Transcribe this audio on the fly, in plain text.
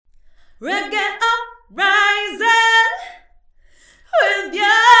Reggae Uprising with your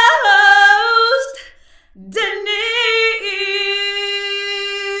host, Daniil.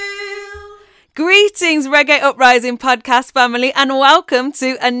 Greetings, Reggae Uprising podcast family, and welcome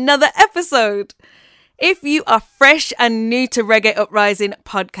to another episode. If you are fresh and new to Reggae Uprising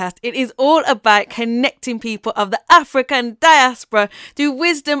podcast, it is all about connecting people of the African diaspora through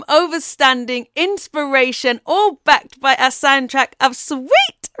wisdom, understanding, inspiration, all backed by a soundtrack of sweet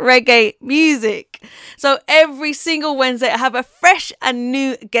reggae music. So every single Wednesday, I have a fresh and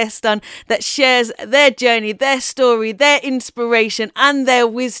new guest on that shares their journey, their story, their inspiration, and their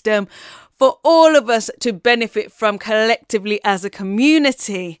wisdom for all of us to benefit from collectively as a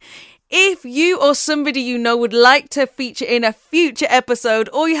community. If you or somebody you know would like to feature in a future episode,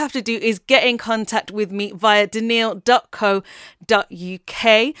 all you have to do is get in contact with me via daniil.co.uk,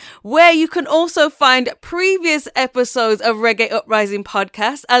 where you can also find previous episodes of Reggae Uprising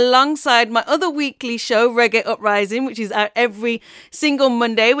podcast alongside my other weekly show, Reggae Uprising, which is out every single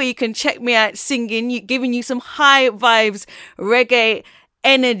Monday, where you can check me out singing, giving you some high vibes reggae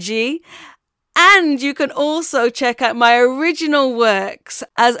energy. And you can also check out my original works.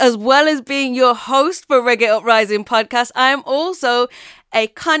 As well as being your host for Reggae Uprising podcast, I am also a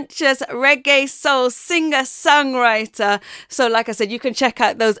conscious reggae soul singer-songwriter. So like I said, you can check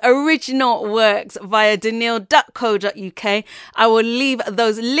out those original works via daniil.co.uk. I will leave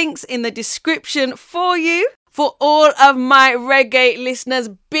those links in the description for you. For all of my reggae listeners,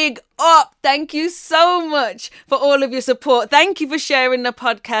 big up. Thank you so much for all of your support. Thank you for sharing the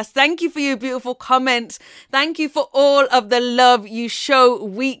podcast. Thank you for your beautiful comments. Thank you for all of the love you show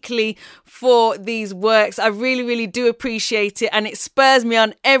weekly for these works. I really, really do appreciate it. And it spurs me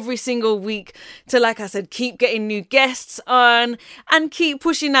on every single week to, like I said, keep getting new guests on and keep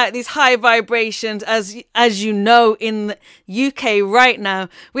pushing out these high vibrations. As you know, in the UK right now,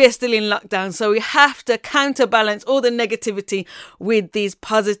 we are still in lockdown. So we have to counterbalance all the negativity with these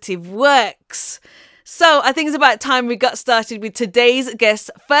positive works. So I think it's about time we got started with today's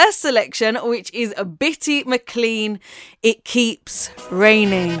guest's first selection, which is Bitty McLean, It Keeps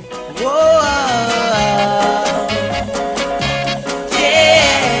Raining. Whoa, yeah.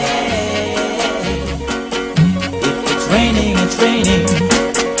 If it's raining, it's raining.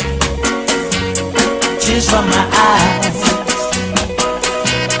 Tears from my eyes.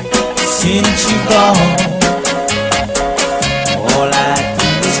 Since you've gone, all I do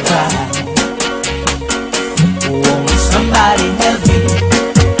is cry. Won't somebody help me?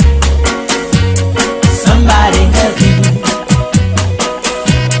 Somebody help me.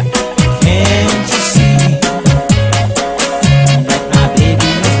 Can't you see that my baby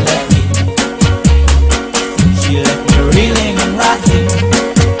has left me? She left me reeling and rocking,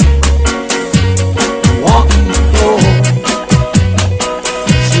 walking the floor.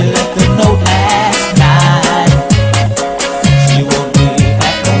 She left a note last night. She won't be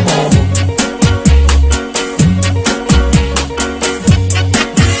back no more.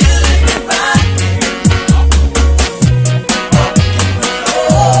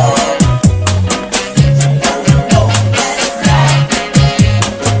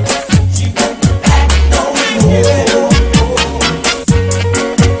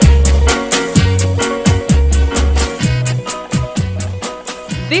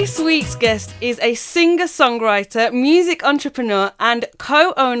 This week's guest is a singer-songwriter, music entrepreneur, and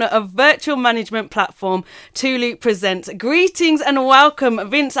co-owner of virtual management platform Tulu Presents. Greetings and welcome,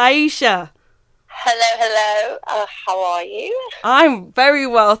 Vince Aisha. Hello. How are you? I'm very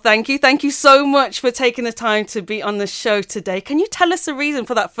well, thank you. Thank you so much for taking the time to be on the show today. Can you tell us the reason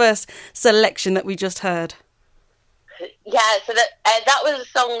for that first selection that we just heard? Yeah, so that was a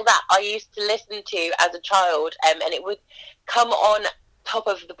song that I used to listen to as a child, and it would come on top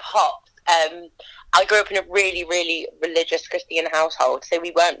of the pops. I grew up in a really, really religious Christian household, so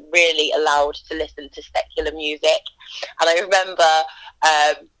we weren't really allowed to listen to secular music. And I remember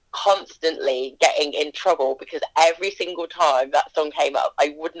constantly getting in trouble because every single time that song came up,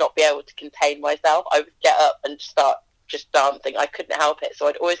 I would not be able to contain myself. I would get up and start just dancing. I couldn't help it, so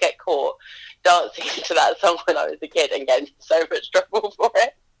I'd always get caught dancing to that song when I was a kid and get in so much trouble for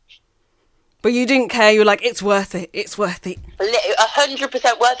it. But you didn't care. You were like, it's worth it. It's worth it.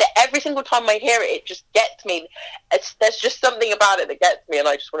 100% worth it. Every single time I hear it, it just gets me. There's just something about it that gets me, and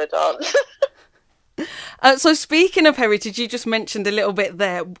I just want to dance. So speaking of heritage, you just mentioned a little bit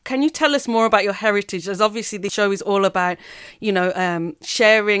there. Can you tell us more about your heritage? As obviously the show is all about,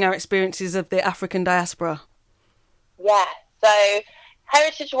 sharing our experiences of the African diaspora. Yeah. So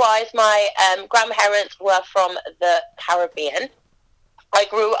heritage-wise, my grandparents were from the Caribbean. I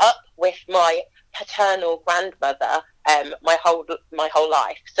grew up with my paternal grandmother my whole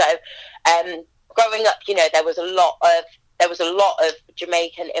life. So growing up, you know, there was a lot of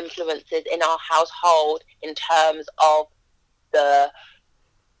Jamaican influences in our household in terms of the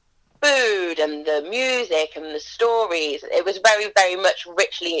food and the music and the stories. It was very, very much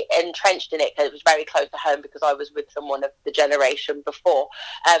richly entrenched in it because it was very close to home because I was with someone of the generation before.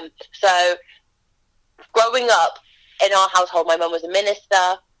 So growing up in our household, my mum was a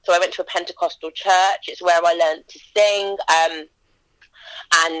minister, so I went to a Pentecostal church. It's where I learned to sing.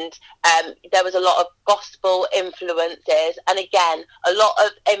 And there was a lot of gospel influences, and again, a lot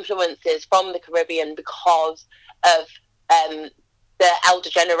of influences from the Caribbean because of the elder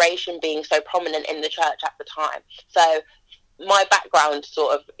generation being so prominent in the church at the time. So my background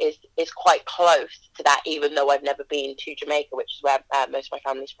sort of is quite close to that, even though I've never been to Jamaica, which is where most of my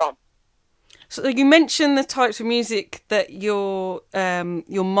family's from. So you mentioned the types of music that your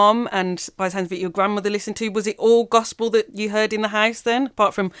mum and, by the sounds of it, your grandmother listened to. Was it all gospel that you heard in the house then,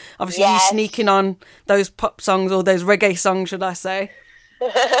 apart from obviously you sneaking on those pop songs or those reggae songs, should I say?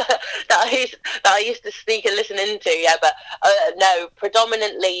 that I used to sneak and listen into, yeah. But no,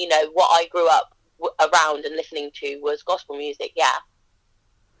 predominantly, you know, what I grew up around and listening to was gospel music, yeah.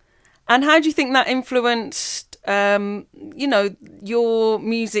 And how do you think that influenced, you know, your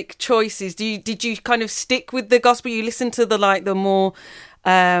music choices? Did you kind of stick with the gospel? You listened to the more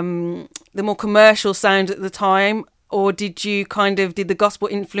commercial sound at the time, or did the gospel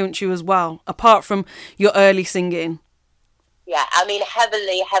influence you as well, apart from your early singing? Yeah, I mean,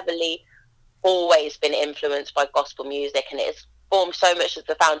 heavily always been influenced by gospel music, and it has formed so much of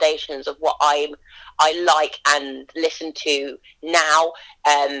the foundations of what I like and listen to now,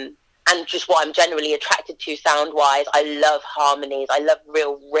 and just what I'm generally attracted to sound-wise. I love harmonies. I love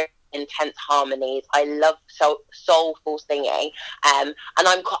real intense harmonies. I love soulful singing, and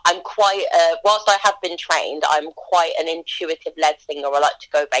I'm quite whilst I have been trained, I'm quite an intuitive led singer. I like to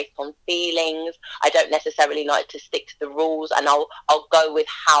go based on feelings. I don't necessarily like to stick to the rules, and I'll go with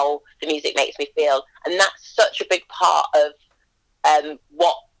how the music makes me feel, and that's such a big part of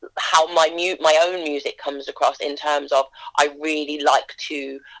how my own music comes across, in terms of I really like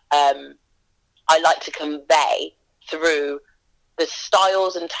to convey through the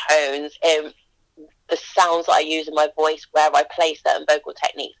styles and tones, the sounds that I use in my voice, where I play certain vocal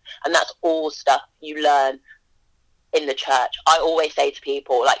techniques, and that's all stuff you learn in the church. I always say to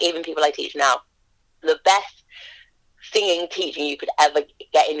people, like even people I teach now, the best singing teaching you could ever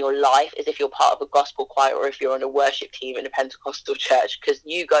get in your life is if you're part of a gospel choir or if you're on a worship team in a Pentecostal church, because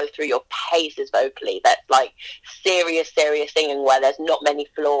you go through your paces vocally. That's like serious singing where there's not many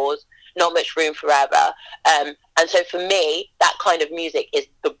flaws, not much room for error. And so for me, that kind of music is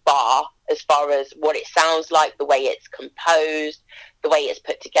the bar as far as what it sounds like, the way it's composed, the way it's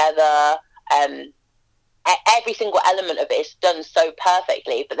put together. Every single element of it is done so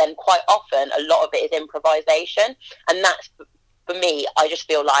perfectly, but then quite often a lot of it is improvisation. And that's, for me, I just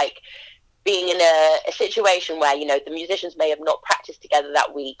feel like being in a situation where, you know, the musicians may have not practiced together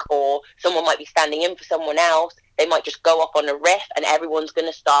that week, or someone might be standing in for someone else. They might just go off on a riff and everyone's going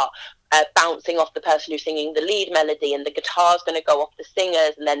to start bouncing off the person who's singing the lead melody, and the guitar's going to go off the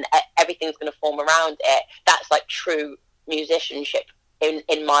singers, and then everything's going to form around it. That's like true musicianship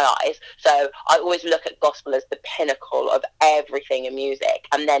in my eyes. So I always look at gospel as the pinnacle of everything in music,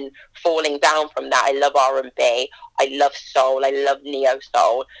 and then falling down from that, I love R&B, I love soul, I love neo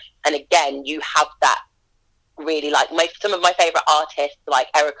soul, and again you have that really, like some of my favorite artists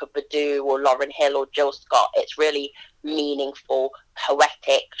like Erykah Badu or Lauryn Hill or Jill Scott. It's really meaningful,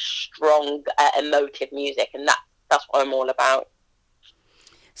 poetic, strong, emotive music, and that's what I'm all about.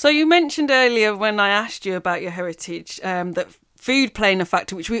 So you mentioned earlier, when I asked you about your heritage, that food playing a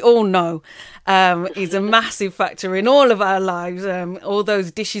factor, which we all know is a massive factor in all of our lives, all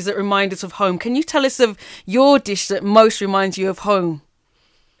those dishes that remind us of home. Can you tell us of your dish that most reminds you of home?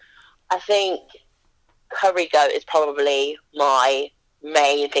 I think curry goat is probably my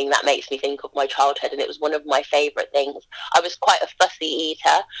main thing that makes me think of my childhood, and it was one of my favourite things. I was quite a fussy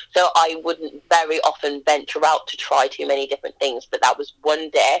eater, so I wouldn't very often venture out to try too many different things, but that was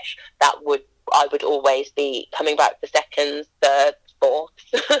one dish that I would always be coming back for seconds, thirds, fourths.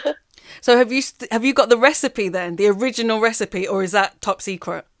 So have you got the recipe then, the original recipe, or is that top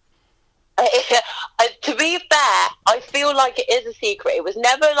secret? To be fair, I feel like it is a secret. It was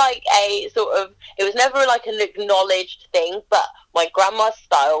never like an acknowledged thing, but my grandma's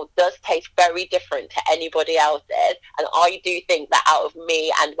style does taste very different to anybody else's, and I do think that out of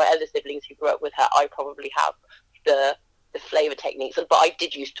me and my other siblings who grew up with her, I probably have the flavour techniques. But I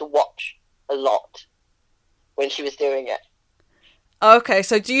did used to watch a lot when she was doing it. Okay,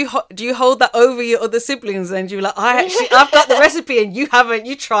 so do you hold that over your other siblings then? Do you like, I've got the recipe and you haven't,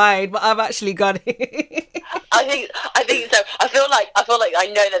 you tried, but I've actually got it. I think so. I feel like I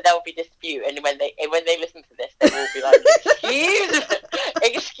know that there will be dispute, and when they listen to this, they will be like,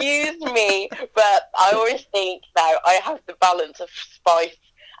 excuse me, but I always think that I have the balance of spice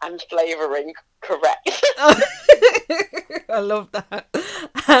and flavouring correct. I love that.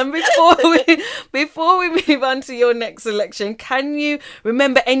 And before we move on to your next selection, can you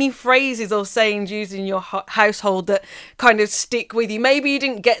remember any phrases or sayings used in your household that kind of stick with you? Maybe you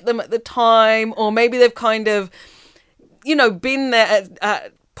didn't get them at the time, or maybe they've kind of, been there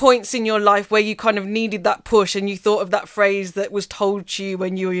at points in your life where you kind of needed that push and you thought of that phrase that was told to you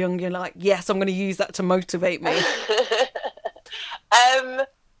when you were young. You're like, yes, I'm going to use that to motivate me.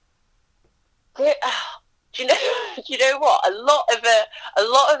 Do you know what? A lot of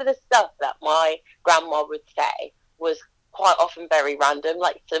the stuff that my grandma would say was quite often very random.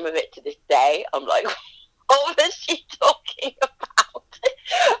 Like some of it to this day, I'm like, what was she talking about?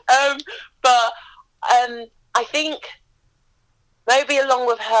 But I think maybe along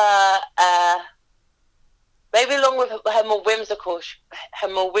with her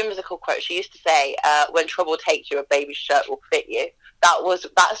more whimsical quote, she used to say, "When trouble takes you, a baby's shirt will fit you."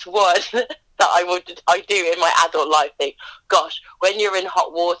 That's one that I do in my adult life. Think, gosh, when you're in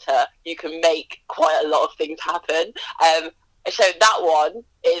hot water, you can make quite a lot of things happen. So that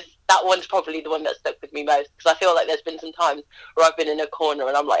one's probably the one that stuck with me most, because I feel like there's been some times where I've been in a corner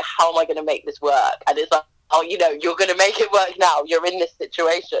and I'm like, how am I going to make this work? And it's like, oh, you're going to make it work now. You're in this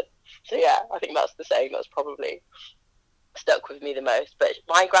situation. So yeah, I think that's the saying that's probably stuck with me the most. But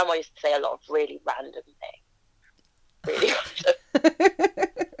my grandma used to say a lot of really random things. Really random.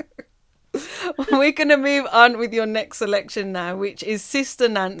 We're going to move on with your next selection now, which is Sister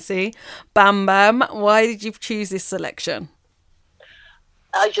Nancy, Bam Bam. Why did you choose this selection?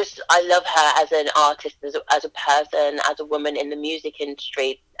 I love her as an artist, as a person, as a woman in the music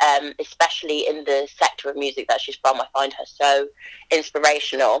industry, especially in the sector of music that she's from. I find her so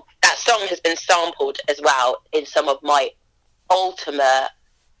inspirational. That song has been sampled as well in some of my ultimate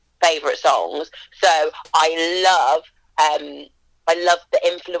favourite songs. So I love the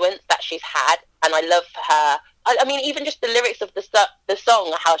influence that she's had, and I love her. I mean, even just the lyrics of the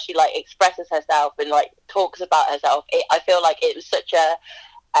song, how she like expresses herself and like talks about herself. I feel like it was such a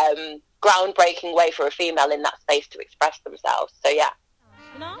groundbreaking way for a female in that space to express themselves. So yeah.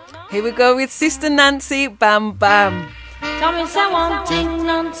 Here we go with Sister Nancy, Bam Bam. Tell me say one thing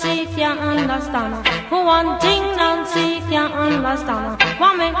Nancy can't understand. One thing Nancy can't understand.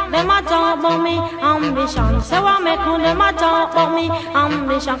 What make them a talk about me ambition? Say what make them a talk about me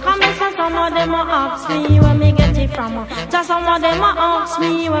ambition? Come and say some of them a ask me where me get it from. Just some of them a ask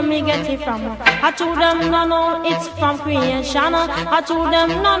me where me get it from. I told them no no it's from creation. I told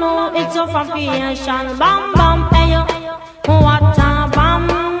them no no it's from creation. Bam bam hey yo, what a bam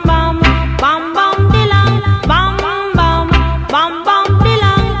bam bam bam dilang bam. Bam bam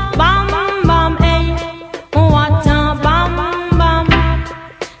dilang, bam bam hey, what a bam bam,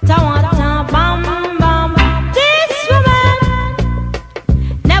 ta what a bam bam. This woman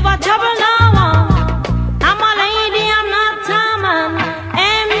never trouble no one. I'm a lady, I'm not a man.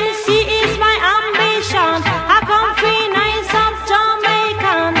 MC is my ambition. I come free nice of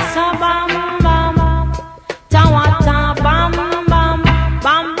Jamaican. So bam bam, ta what a bam bam,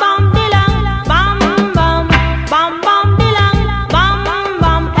 bam bam dilang, bam bam, bam bam.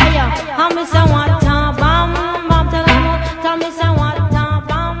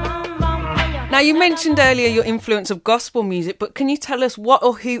 Now, you mentioned earlier your influence of gospel music, but can you tell us what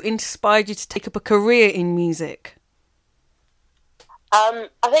or who inspired you to take up a career in music? I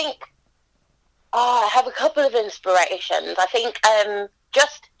think I have a couple of inspirations. I think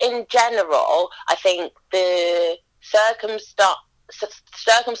just in general, I think the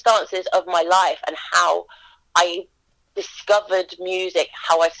circumstances of my life and how I discovered music,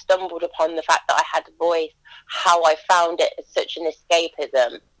 how I stumbled upon the fact that I had a voice, how I found it as such an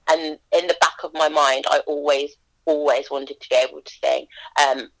escapism. And in the back of my mind, I always wanted to be able to sing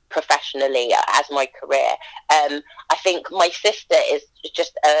professionally as my career. I think my sister is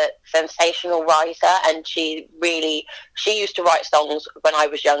just a sensational writer, and she used to write songs when I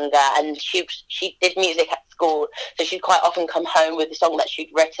was younger, and she did music at school, so she'd quite often come home with a song that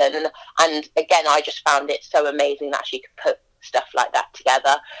she'd written, and again, I just found it so amazing that she could put stuff like that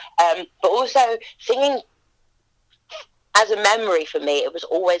together. But also singing, as a memory for me, it was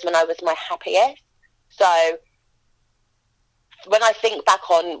always when I was my happiest. So when I think back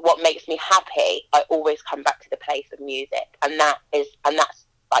on what makes me happy, I always come back to the place of music, and that's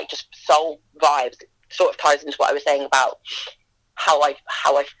like just soul vibes. It sort of ties into what I was saying about how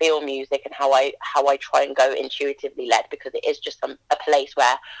I feel music and how I try and go intuitively led, because it is just a place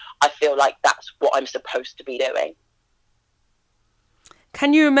where I feel like that's what I'm supposed to be doing.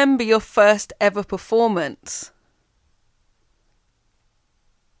 Can you remember your first ever performance?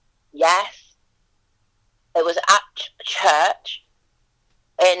 Yes, it was at church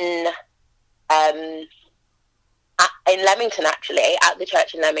in Leamington, actually, at the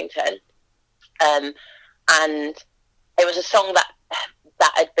church in Leamington, and it was a song that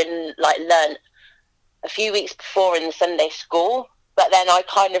had been like learnt a few weeks before in the Sunday school, but then I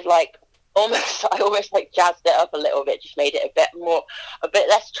kind of like almost like jazzed it up a little bit, just made it a bit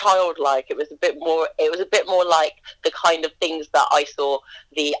less childlike. It was a bit more like the kind of things that I saw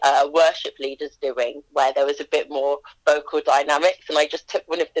the worship leaders doing, where there was a bit more vocal dynamics, and I just took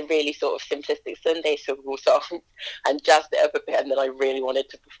one of the really sort of simplistic Sunday school songs and jazzed it up a bit, and then I really wanted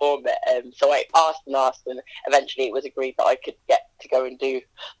to perform it. So I asked, and eventually it was agreed that I could get to go and do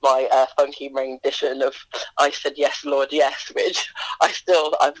my funky rendition of "I Said Yes, Lord, Yes," which I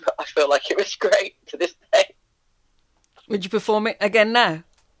feel like it was great to this day. Would you perform it again now?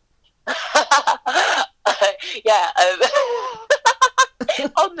 Yeah,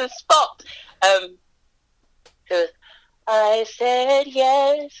 on the spot. It was, I said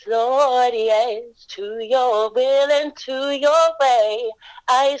yes, Lord, yes, to your will and to your way.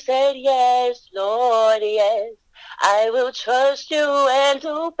 I said yes, Lord, yes. I will trust you and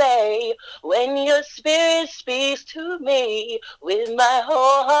obey when your spirit speaks to me. With my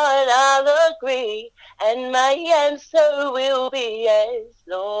whole heart I'll agree, and my answer will be yes,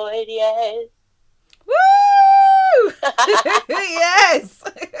 Lord, yes. Woo! Yes!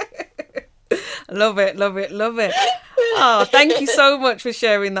 Love it, love it, love it. Oh, thank you so much for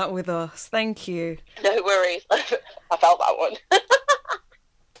sharing that with us. Thank you. No worries. I felt that one.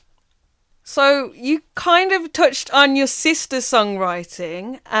 So you kind of touched on your sister's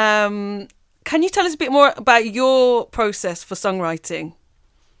songwriting. Can you tell us a bit more about your process for songwriting?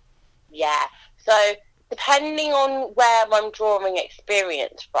 Yeah. So depending on where I'm drawing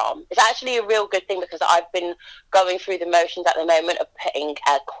experience from, it's actually a real good thing, because I've been going through the motions at the moment of putting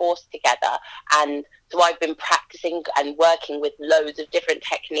a course together. And so I've been practicing and working with loads of different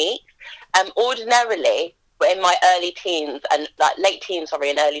techniques. Ordinarily, in my early teens and late teens,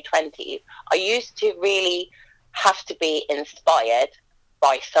 and early 20s, I used to really have to be inspired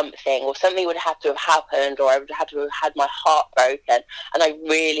by something, or something would have to have happened, or I would have to have had my heart broken, and I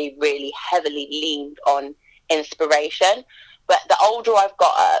really, really heavily leaned on inspiration. But the older I've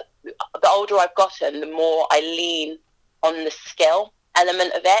gotten, the more I lean on the skill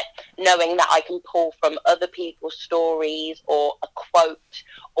element of it, knowing that I can pull from other people's stories, or a quote,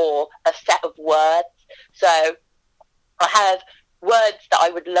 or a set of words. So I have words that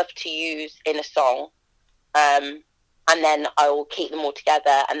I would love to use in a song, and then I will keep them all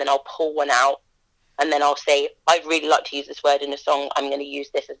together, and then I'll pull one out, and then I'll say, I'd really like to use this word in a song. I'm going to use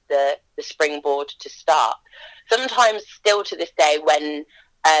this as the springboard to start. Sometimes still to this day, when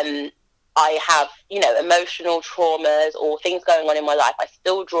I have, emotional traumas or things going on in my life, I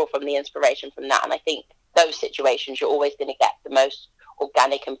still draw from the inspiration from that. And I think those situations, you're always going to get the most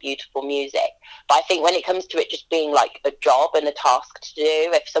organic and beautiful music. But I think when it comes to it just being like a job and a task to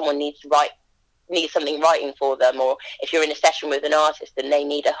do, if someone needs something writing for them, or if you're in a session with an artist and they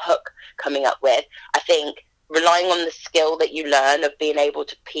need a hook coming up with, I think relying on the skill that you learn of being able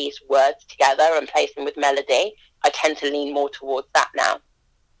to piece words together and place them with melody, I tend to lean more towards that now.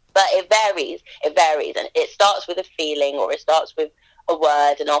 But it varies, and it starts with a feeling, or it starts with a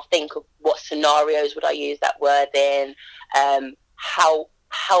word, and I'll think of what scenarios would I use that word in, how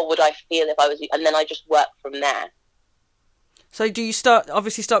would I feel if I was, and then I just work from there. So do you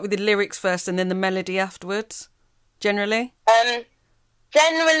obviously start with the lyrics first and then the melody afterwards, generally?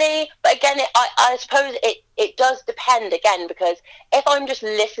 Generally, but again, I suppose it does depend again, because if I'm just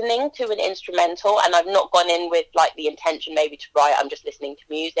listening to an instrumental and I've not gone in with like the intention maybe to write, I'm just listening to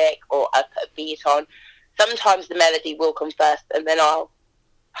music, or I put a beat on, sometimes the melody will come first and then I'll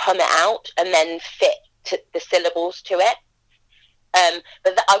hum it out and then fit the syllables to it.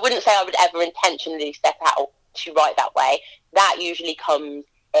 But I wouldn't say I would ever intentionally step out to write that way. That usually comes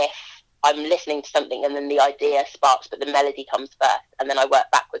if I'm listening to something and then the idea sparks, but the melody comes first, and then I work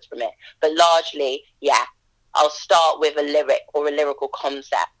backwards from it. But largely, yeah, I'll start with a lyric or a lyrical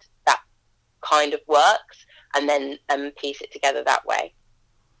concept that kind of works, and then piece it together that way.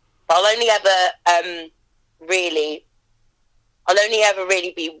 But I'll only ever really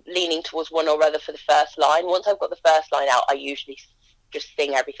be leaning towards one or other for the first line. Once I've got the first line out, I usually just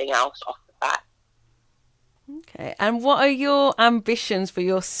sing everything else off the bat. Okay, and what are your ambitions for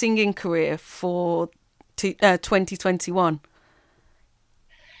your singing career for 2021?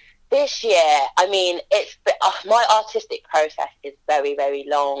 This year, I mean, my artistic process is very, very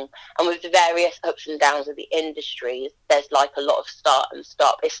long, and with the various ups and downs of the industries, there's like a lot of start and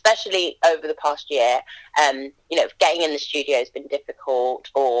stop, especially over the past year. Getting in the studio has been difficult,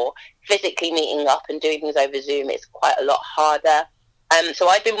 or physically meeting up and doing things over Zoom is quite a lot harder. So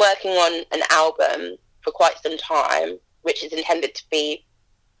I've been working on an album for quite some time, which is intended to be,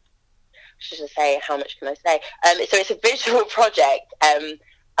 should I say, how much can I say? So it's a visual project.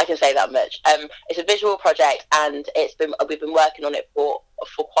 I can say that much. It's a visual project, and we've been working on it for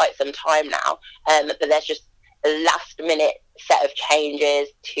quite some time now. But there's just a last minute set of changes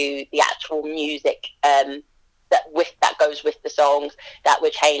to the actual music that goes with the songs that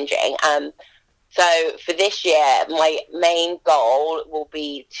we're changing. So for this year, my main goal will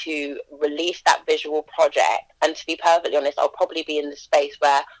be to release that visual project. And to be perfectly honest, I'll probably be in the space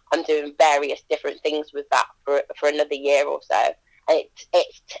where I'm doing various different things with that for another year or so. And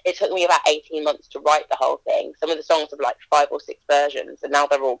it took me about 18 months to write the whole thing. Some of the songs have like 5 or 6 versions, and now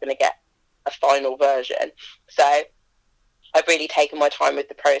they're all going to get a final version. So I've really taken my time with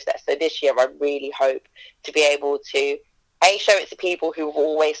the process. So this year I really hope to be able to, show it to people who've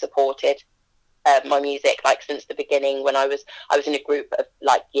always supported my music, like since the beginning when I was in a group of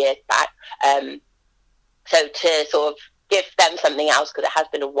like years back. So to sort of give them something else, because it has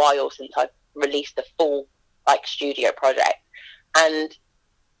been a while since I've released a full like studio project. And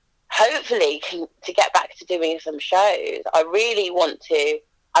hopefully to get back to doing some shows. I really, really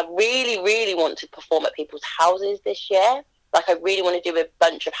want to perform at people's houses this year. Like, I really want to do a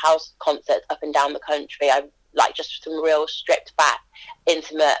bunch of house concerts up and down the country. I like just some real stripped back,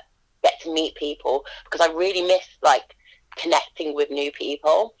 intimate, get to meet people, because I really miss like connecting with new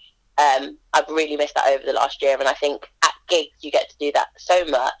people. I've really missed that over the last year, and I think at gigs you get to do that so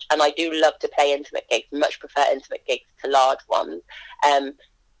much, and I do love to play intimate gigs, much prefer intimate gigs to large ones, but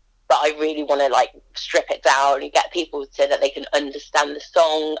I really want to like strip it down and get people so that they can understand the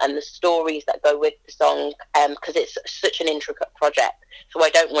song and the stories that go with the song, because it's such an intricate project. So I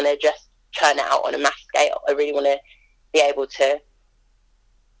don't want to just churn it out on a mass scale. I really want to be able to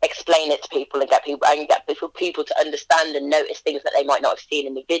explain it to people and get people to understand and notice things that they might not have seen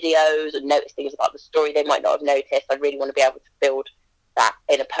in the videos, and notice things about the story they might not have noticed. I really want to be able to build that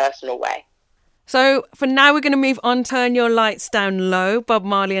in a personal way. So for now, we're going to move on. Turn Your Lights Down Low, Bob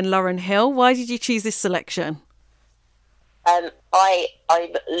Marley and Lauryn Hill. Why did you choose this selection? I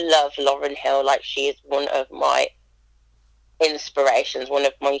love Lauryn Hill. Like, she is one of my inspirations, one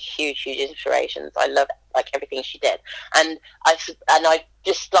of my huge inspirations. I love like everything she did, and I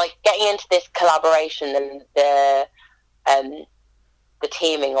just like getting into this collaboration and the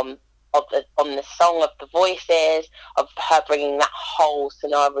teaming on the song, of the voices, of her bringing that whole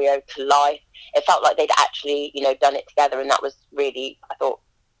scenario to life. It felt like they'd actually, done it together, and that was really, I thought,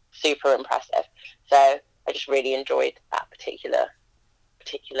 super impressive. So I just really enjoyed that particular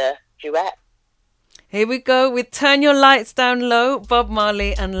duet. Here we go with Turn Your Lights Down Low, Bob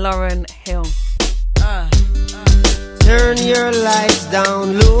Marley and Lauryn Hill. Turn your lights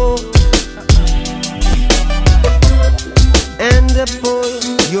down low and pull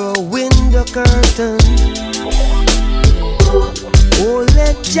your window curtain. Oh,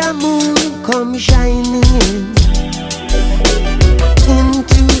 let your moon come shining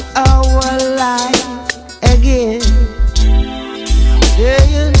into our life again.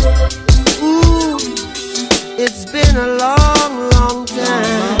 Yeah. Ooh, it's been a long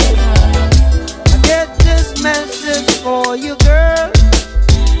time. I get this message for you, girl,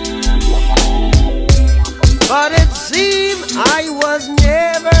 but it seemed I was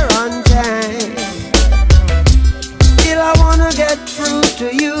never on time. Still I wanna get through to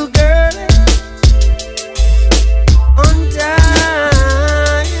you, girl, on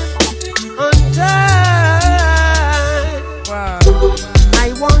time, on time. Wow.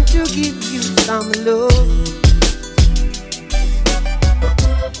 I want to give you some love.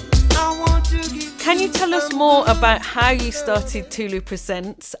 Can you tell us more about how you started Tulu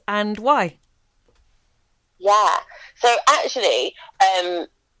Presents and why? Yeah, so actually,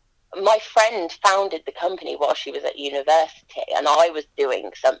 my friend founded the company while she was at university, and I was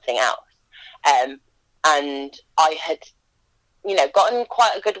doing something else. And I had, gotten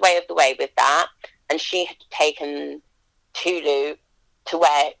quite a good way of the way with that, and she had taken Tulu to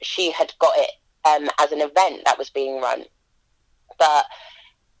where she had got it as an event that was being run. But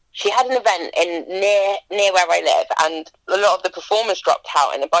she had an event near where I live, and a lot of the performers dropped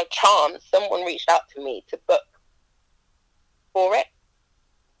out, and by chance someone reached out to me to book for it.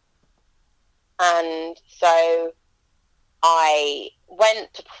 And so I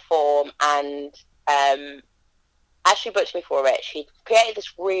went to perform, and as she booked me for it, she created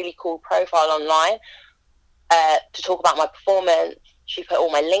this really cool profile online to talk about my performance. She put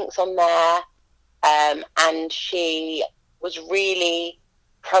all my links on there, and she was really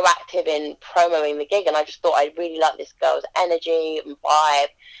proactive in promoting the gig, and I just thought I really liked this girl's energy and vibe.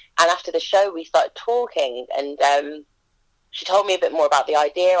 And after the show, we started talking, and she told me a bit more about the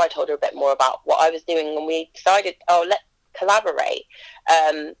idea. I told her a bit more about what I was doing, and we decided, let's collaborate.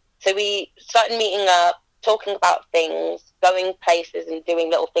 So we started meeting up, talking about things, going places and doing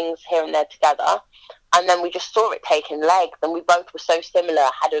little things here and there together. And then we just saw it taking legs, and we both were so similar,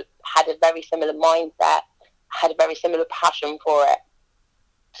 had a very similar mindset, had a very similar passion for it.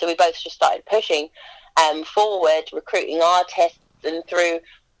 So we both just started pushing forward, recruiting artists, and through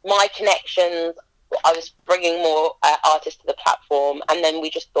my connections, I was bringing more artists to the platform. And then we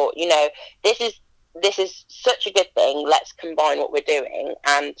just thought, this is such a good thing. Let's combine what we're doing,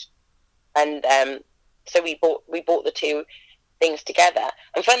 and so we bought the two things together.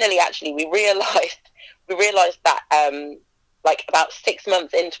 And finally, actually, we realized that like about 6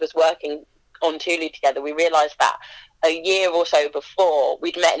 months into us working on Tulu together, we realized that a year or so before,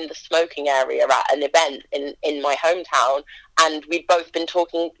 we'd met in the smoking area at an event in my hometown, and we'd both been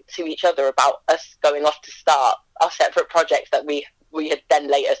talking to each other about us going off to start our separate projects that we had then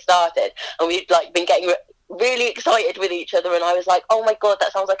later started. And we'd like been getting really excited with each other, and I was like, oh my god,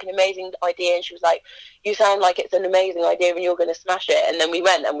 that sounds like an amazing idea. And she was like, you sound like it's an amazing idea and you're going to smash it. And then we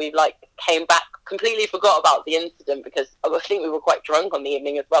went, and we like came back, completely forgot about the incident, because I think we were quite drunk on the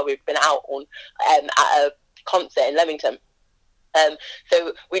evening as well. We'd been out on at a concert in Leamington,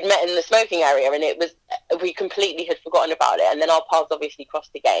 so we'd met in the smoking area, and we completely had forgotten about it. And then our paths obviously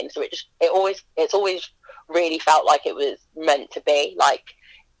crossed again, so it's always really felt like it was meant to be. Like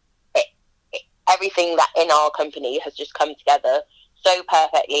everything that in our company has just come together so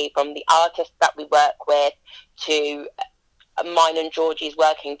perfectly, from the artists that we work with to mine and Georgie's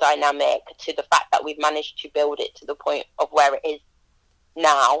working dynamic, to the fact that we've managed to build it to the point of where it is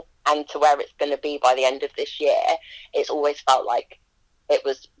now and to where it's going to be by the end of this year. It's always felt like it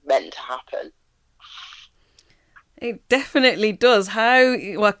was meant to happen. It definitely does.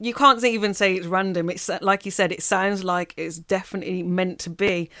 Well, you can't even say it's random. It's like you said, it sounds like it's definitely meant to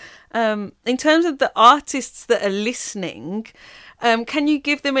be. In terms of the artists that are listening, can you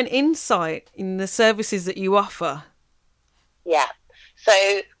give them an insight in the services that you offer? Yeah.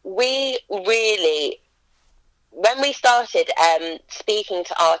 So we really, when we started speaking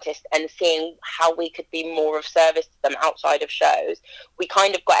to artists and seeing how we could be more of service to them outside of shows, we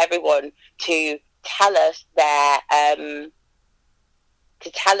kind of got everyone to tell us their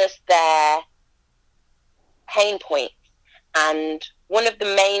pain points. And one of the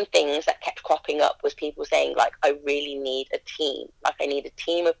main things that kept cropping up was people saying, like, I really need a team. Like, I need a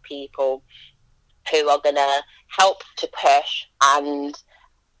team of people who are going to help to push and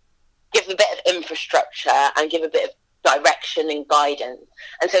give a bit of infrastructure and give a bit of direction and guidance.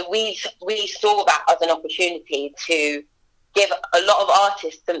 And so we saw that as an opportunity to give a lot of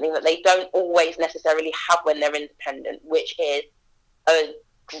artists something that they don't always necessarily have when they're independent, which is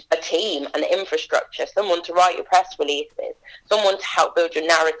a team, an infrastructure, someone to write your press releases, someone to help build your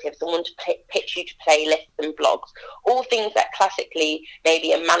narrative, someone to pitch you to playlists and blogs, all things that classically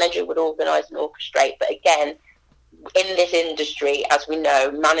maybe a manager would organise and orchestrate. But again, in this industry, as we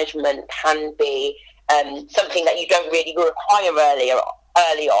know, management can be something that you don't really require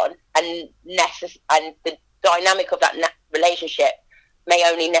early on, and the dynamic of that relationship may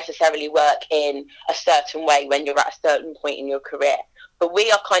only necessarily work in a certain way when you're at a certain point in your career. But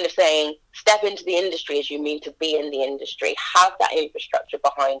we are kind of saying, step into the industry as you mean to be in the industry. Have that infrastructure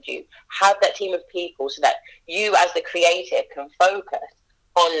behind you. Have that team of people so that you as the creative can focus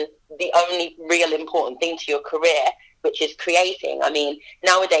on the only real important thing to your career, which is creating. I mean,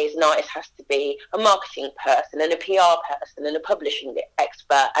 nowadays an artist has to be a marketing person and a PR person and a publishing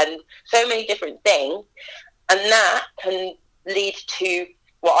expert and so many different things. And that can lead to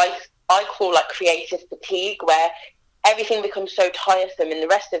what I call like creative fatigue, where everything becomes so tiresome in the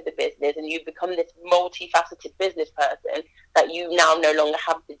rest of the business, and you become this multifaceted business person that you now no longer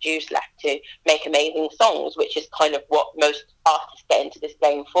have the juice left to make amazing songs, which is kind of what most artists get into this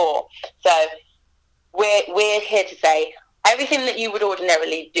game for. So we're here to say everything that you would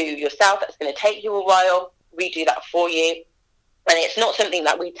ordinarily do yourself that's going to take you a while, we do that for you. And it's not something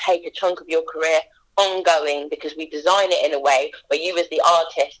that we take a chunk of your career ongoing, because we design it in a way where you as the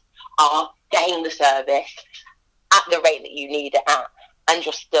artist are getting the service at the rate that you need it at, and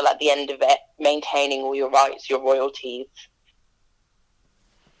you're still at the end of it maintaining all your rights, your royalties,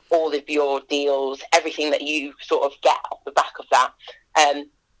 all of your deals, everything that you sort of get off the back of that.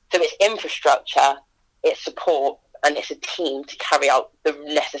 So it's infrastructure, it's support, and it's a team to carry out the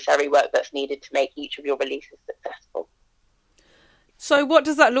necessary work that's needed to make each of your releases successful. So what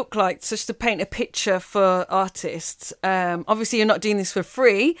does that look like, just to paint a picture for artists? Obviously, you're not doing this for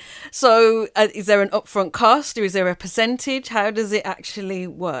free. So is there an upfront cost, or is there a percentage? How does it actually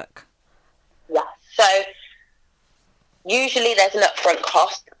work? Yeah, so usually there's an upfront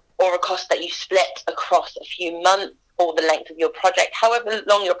cost, or a cost that you split across a few months or the length of your project, however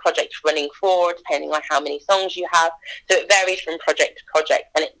long your project's running for, depending on how many songs you have. So it varies from project to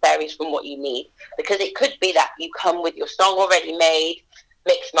project, and it varies from what you need. Because it could be that you come with your song already made,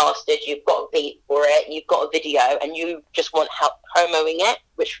 mixed, mastered, you've got a beat for it, you've got a video, and you just want help promoting it,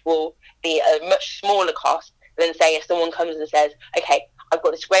 which will be a much smaller cost than, say, if someone comes and says, okay, I've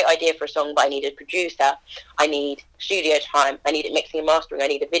got this great idea for a song, but I need a producer, I need studio time, I need it mixing and mastering, I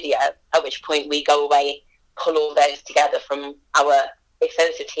need a video, at which point we go away, pull all those together from our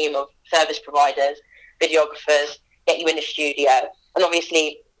extensive team of service providers, videographers, get you in the studio. And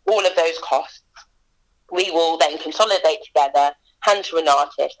obviously, all of those costs, we will then consolidate together, hand to an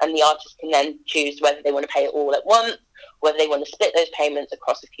artist, and the artist can then choose whether they want to pay it all at once, whether they want to split those payments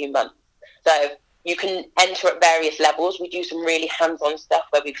across a few months. So you can enter at various levels. We do some really hands-on stuff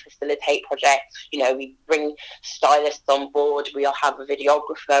where we facilitate projects. You know, we bring stylists on board, we'll have a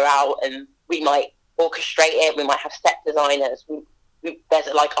videographer out, and we might orchestrate it, we might have set designers,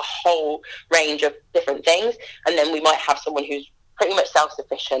 there's like a whole range of different things. And then we might have someone who's pretty much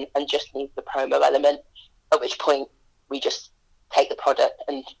self-sufficient and just needs the promo element, at which point we just take the product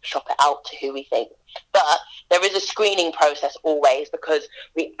and shop it out to who we think. But there is a screening process always, because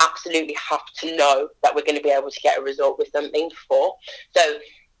we absolutely have to know that we're going to be able to get a result with something before. So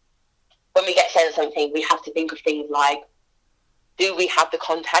when we get sent something, we have to think of things like, do we have the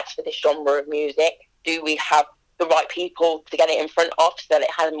contacts for this genre of music? Do we have the right people to get it in front of so that it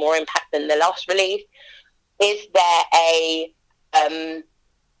has more impact than the last release? Is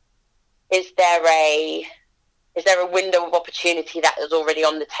there a window of opportunity that is already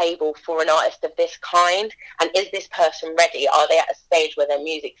on the table for an artist of this kind? And is this person ready? Are they at a stage where their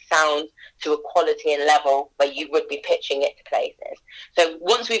music sounds to a quality and level where you would be pitching it to places? So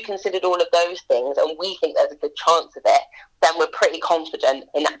once we've considered all of those things and we think there's a good chance of it, then we're pretty confident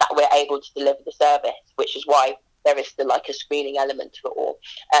in that we're able to deliver the service, which is why there is still like a screening element to it all.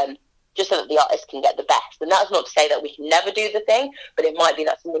 Just so that the artist can get the best. And that's not to say that we can never do the thing, but it might be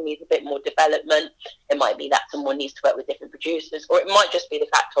that someone needs a bit more development. It might be that someone needs to work with different producers, or it might just be the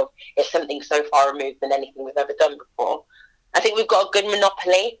fact of it's something so far removed than anything we've ever done before. I think we've got a good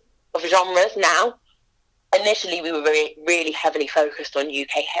monopoly of genres now. Initially, we were really heavily focused on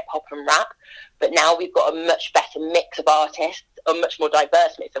UK hip-hop and rap, but now we've got a much better mix of artists, a much more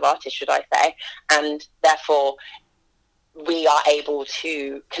diverse mix of artists, should I say, and therefore we are able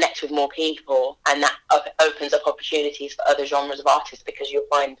to connect with more people, and that opens up opportunities for other genres of artists, because you'll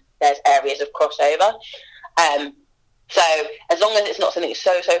find there's areas of crossover. So as long as it's not something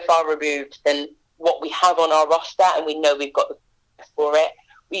so far removed than what we have on our roster and we know we've got the best for it,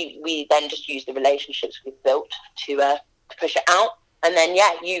 we then just use the relationships we've built to push it out. And then,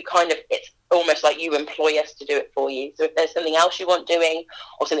 yeah, it's almost like you employ us to do it for you. So if there's something else you want doing,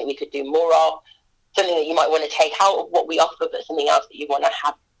 or something we could do more of, something that you might want to take out of what we offer, but something else that you want to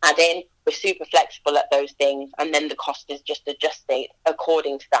add in, we're super flexible at those things, and then the cost is just adjusted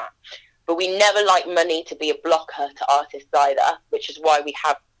according to that. But we never like money to be a blocker to artists either, which is why we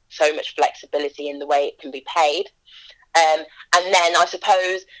have so much flexibility in the way it can be paid. And then I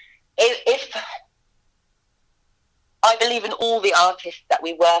suppose if I believe in all the artists that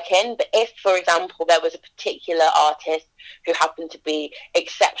we work in, but if, for example, there was a particular artist who happened to be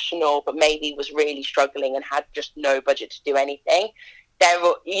exceptional but maybe was really struggling and had just no budget to do anything, there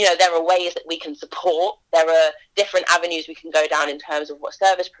are ways that we can support. There are different avenues we can go down in terms of what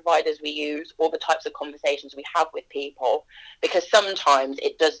service providers we use, or the types of conversations we have with people, because sometimes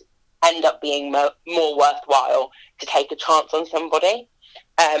it does end up being more worthwhile to take a chance on somebody.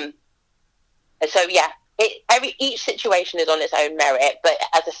 And so, yeah, each situation is on its own merit, but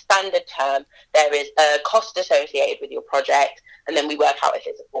as a standard term, there is a cost associated with your project, and then we work out if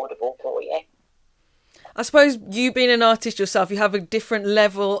it's affordable for you. I suppose you being an artist yourself, you have a different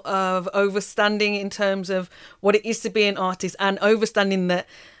level of overstanding in terms of what it is to be an artist, and overstanding that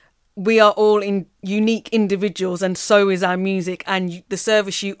we are all unique individuals, and so is our music, and the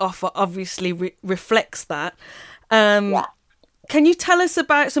service you offer obviously reflects that. Yeah. Can you tell us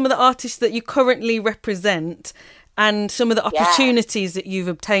about some of the artists that you currently represent and some of the opportunities that you've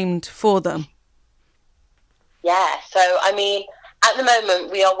obtained for them? Yeah, so I mean, at the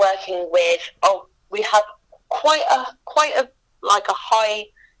moment we are working with, we have quite a high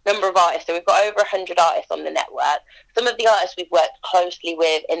number of artists. So we've got over 100 artists on the network. Some of the artists we've worked closely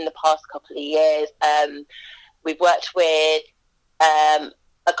with in the past couple of years. We've worked with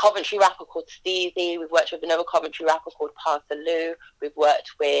a Coventry rapper called Steezy. We've worked with another Coventry rapper called Parsaloo. We've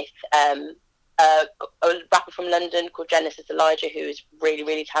worked with a rapper from London called Genesis Elijah, who is really,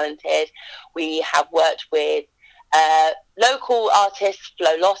 really talented. We have worked with local artist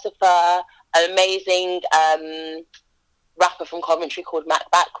Flowlosifer, an amazing rapper from Coventry called Mac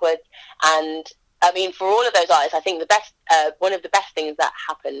Backwards, and I mean, for all of those artists, I think the best, one of the best things that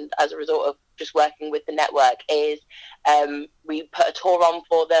happened as a result of just working with the network is we put a tour on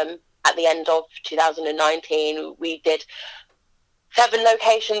for them at the end of 2019. We did 7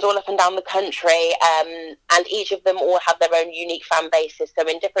 locations all up and down the country, and each of them all have their own unique fan bases. So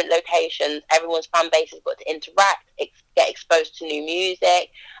in different locations, everyone's fan base has got to interact, get exposed to new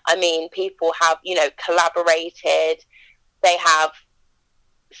music. I mean, people have, you know, collaborated. They have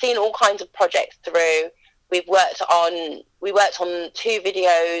seen all kinds of projects through. We worked on 2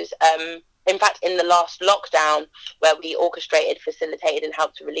 videos. In fact, in the last lockdown, where we orchestrated, facilitated, and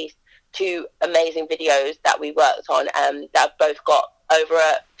helped to release 2 amazing videos that we worked on, that both got over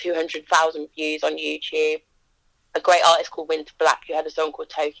 200,000 views on YouTube. A great artist called Winter Black, who had a song called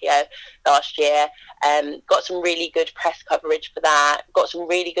Tokyo last year, got some really good press coverage for that, got some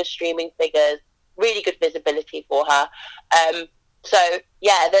really good streaming figures, really good visibility for her. So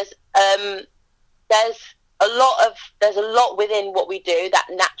yeah, there's a lot within what we do that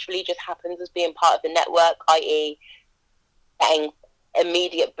naturally just happens as being part of the network, i.e. getting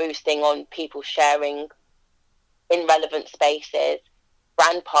immediate boosting on people sharing in relevant spaces,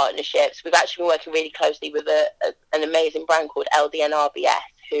 brand partnerships. We've actually been working really closely with an amazing brand called LDNRBS,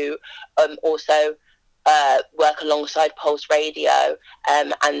 who also work alongside Pulse Radio,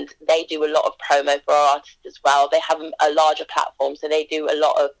 and they do a lot of promo for our artists as well. They have a larger platform, so they do a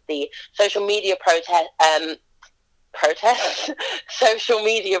lot of the social media social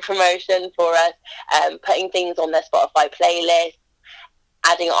media promotion for us, putting things on their Spotify playlist,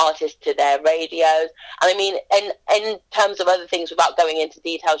 adding artists to their radios. And I mean, in terms of other things, without going into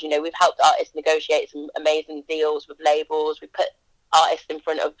details, you know, we've helped artists negotiate some amazing deals with labels. We put artists in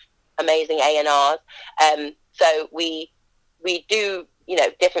front of amazing A&Rs. So we do, you know,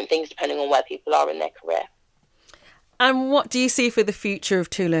 different things depending on where people are in their career. And what do you see for the future of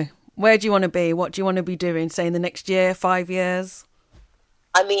Tulu? Where do you want to be? What do you want to be doing, say, in the next year, 5 years?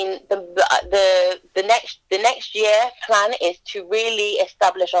 I mean, the next year plan is to really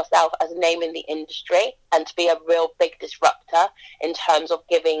establish ourselves as a name in the industry and to be a real big disruptor in terms of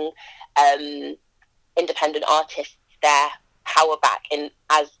giving independent artists their power back in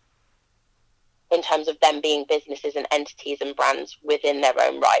terms of them being businesses and entities and brands within their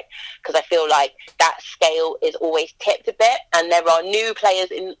own right. Because I feel like that scale is always tipped a bit, and there are new players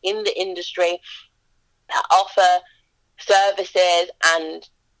in the industry that offer services and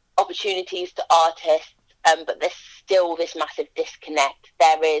opportunities to artists, but there's still this massive disconnect.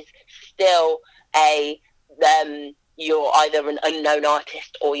 There is still you're either an unknown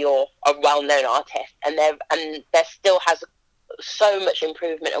artist or you're a well-known artist, and there still has so much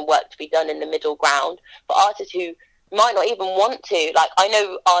improvement and work to be done in the middle ground for artists who might not even want to. Like, I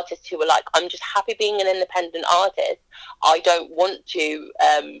know artists who are like, I'm just happy being an independent artist. I don't want to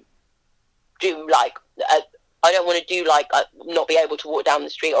not be able to walk down the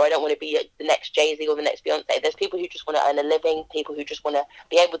street, or I don't want to be the next Jay-Z or the next Beyonce. There's people who just want to earn a living, people who just want to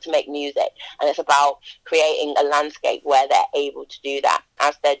be able to make music, and it's about creating a landscape where they're able to do that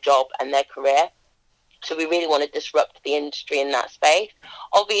as their job and their career. So we really want to disrupt the industry in that space.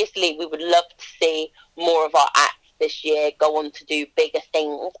 Obviously, we would love to see more of our acts this year go on to do bigger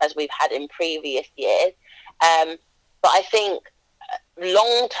things as we've had in previous years. But I think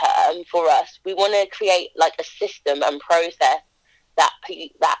long term for us, we want to create like a system and process that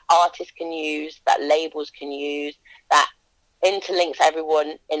artists can use, that labels can use, that interlinks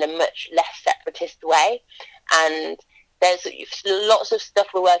everyone in a much less separatist way. And there's lots of stuff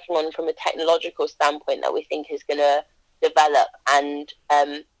we're working on from a technological standpoint that we think is going to develop and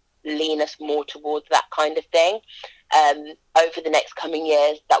lean us more towards that kind of thing over the next coming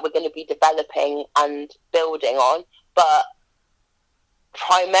years, that we're going to be developing and building on. But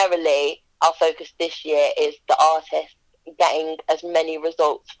primarily, our focus this year is the artists, getting as many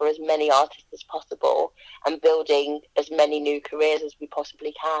results for as many artists as possible and building as many new careers as we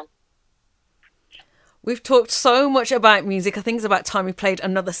possibly can. We've talked so much about music. I think it's about time we played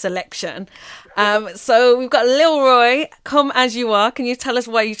another selection. So we've got Lil Roy, Come As You Are. Can you tell us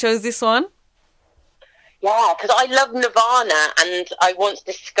why you chose this one? Yeah, because I love Nirvana, and I once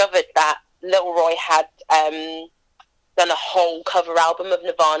discovered that Lil Roy had done a whole cover album of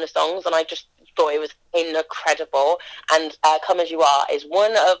Nirvana songs, and I just thought it was incredible. And Come As You Are is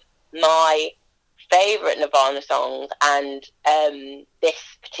one of my favourite Nirvana songs, and this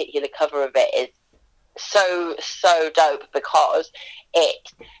particular cover of it is so dope because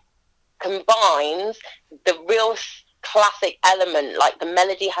it combines the real classic element, like the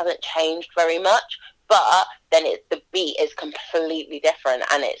melody hasn't changed very much, but then the beat is completely different,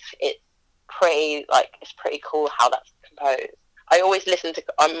 and it's pretty cool how that's composed. I always listen to,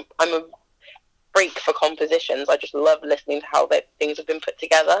 I'm a freak for compositions. I just love listening to how things have been put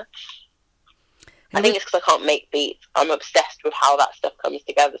together. I think it's because I can't make beats. I'm obsessed with how that stuff comes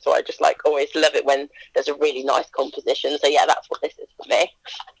together, so I just always love it when there's a really nice composition. So yeah, that's what this is for me.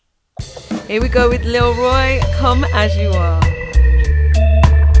 Here we go with Lil Roy, Come As You Are.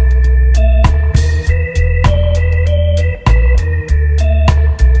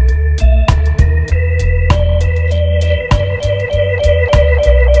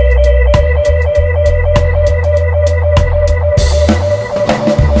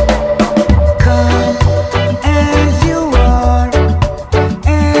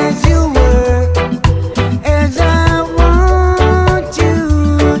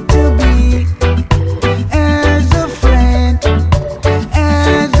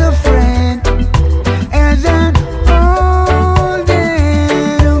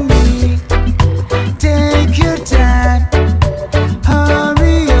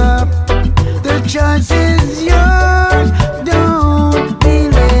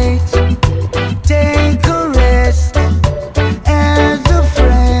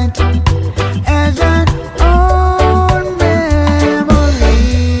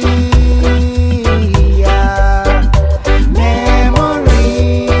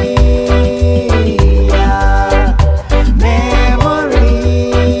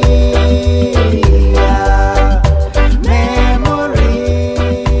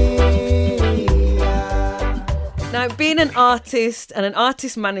 Artist and an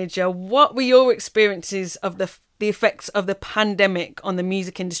artist manager, what were your experiences of the effects of the pandemic on the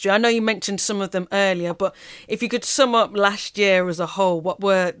music industry? I know you mentioned some of them earlier, but if you could sum up last year as a whole, what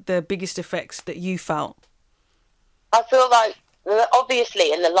were the biggest effects that you felt? I feel like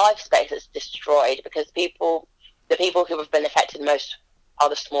obviously in the live space it's destroyed because the people who have been affected most are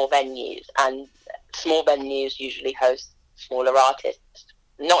the small venues, and small venues usually host smaller artists,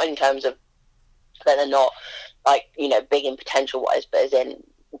 not in terms of that they're not big in potential wise, but as in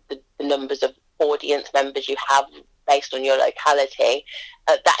the numbers of audience members you have based on your locality.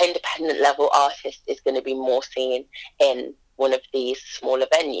 That independent level artist is going to be more seen in one of these smaller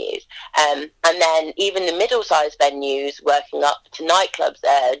venues. And then even the middle-sized venues working up to nightclubs,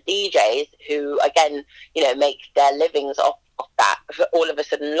 DJs who, again, make their livings off that, all of a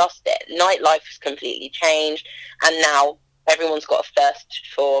sudden lost it. Nightlife has completely changed, and now everyone's got a thirst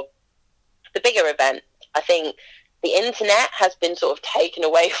for the bigger event. I think the internet has been sort of taken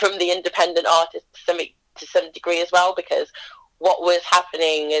away from the independent artists to some degree as well, because what was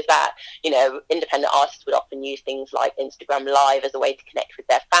happening is that, independent artists would often use things like Instagram Live as a way to connect with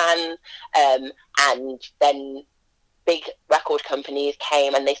their fans. And then big record companies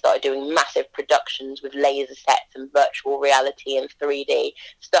came and they started doing massive productions with laser sets and virtual reality and 3D,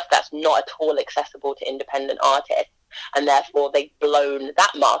 stuff that's not at all accessible to independent artists. And therefore they've blown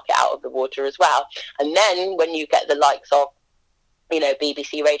that market out of the water as well. And then when you get the likes of,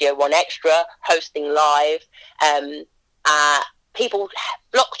 BBC Radio 1 Extra hosting live, people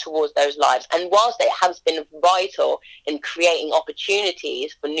flock towards those lives. And whilst it has been vital in creating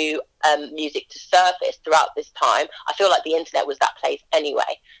opportunities for new music to surface throughout this time, I feel like the internet was that place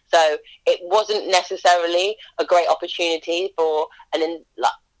anyway. So it wasn't necessarily a great opportunity for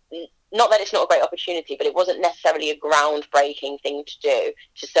not that it's not a great opportunity, but it wasn't necessarily a groundbreaking thing to do,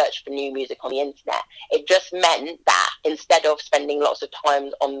 to search for new music on the internet. It just meant that instead of spending lots of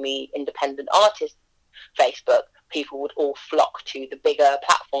time on the independent artist Facebook, people would all flock to the bigger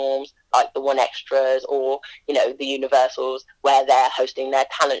platforms like the One Extras or, the Universals, where they're hosting their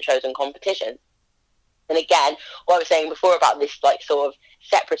talent shows and competitions. And again, what I was saying before about this sort of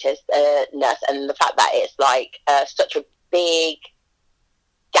separatistness and the fact that it's such a big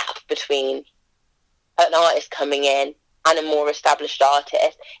gap between an artist coming in and a more established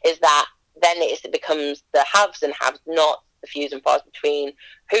artist, is that then it becomes the haves and have not, the fews and fars between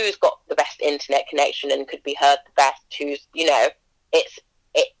who's got the best internet connection and could be heard the best, who's,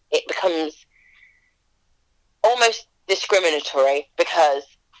 it becomes almost discriminatory because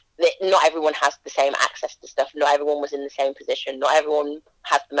not everyone has the same access to stuff, not everyone was in the same position, not everyone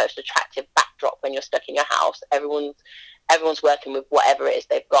has the most attractive backdrop when you're stuck in your house. Everyone's working with whatever it is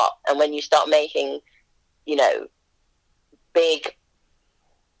they've got. And when you start making, big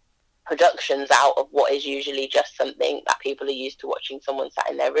productions out of what is usually just something that people are used to watching someone sat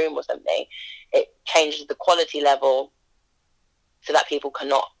in their room or something. It changes the quality level so that people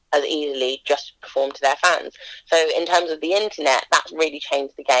cannot as easily just perform to their fans. So in terms of the internet, that's really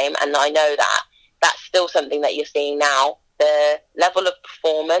changed the game, and I know that that's still something that you're seeing now. The level of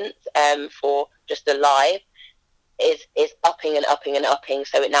performance for just a live is upping and upping and upping,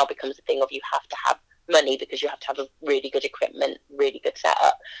 so it now becomes a thing of you have to have money because you have to have a really good equipment, really good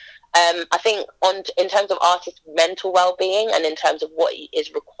setup. I think in terms of artists' mental well-being and in terms of what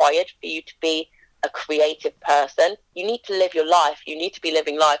is required for you to be a creative person, you need to live your life. You need to be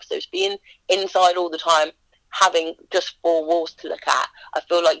living life. So it's being inside all the time, having just four walls to look at. I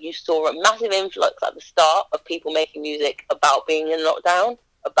feel like you saw a massive influx at the start of people making music about being in lockdown,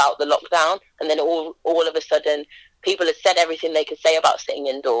 about the lockdown, and then all of a sudden people had said everything they could say about sitting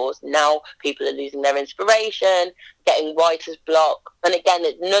indoors. Now people are losing their inspiration, getting writer's block. And again,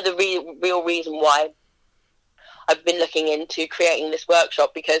 it's another real reason why I've been looking into creating this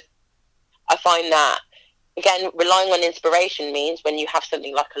workshop, because I find that, again, relying on inspiration means when you have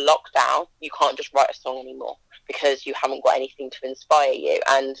something like a lockdown, you can't just write a song anymore because you haven't got anything to inspire you.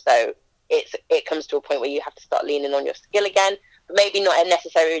 And so it comes to a point where you have to start leaning on your skill again. But maybe not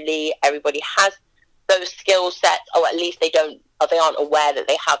necessarily everybody has those skill sets, or at least they aren't aware that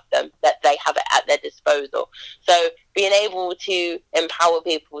they have them, that they have it at their disposal. So being able to empower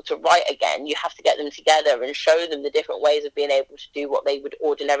people to write again, you have to get them together and show them the different ways of being able to do what they would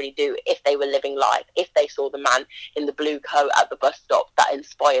ordinarily do if they were living life, if they saw the man in the blue coat at the bus stop that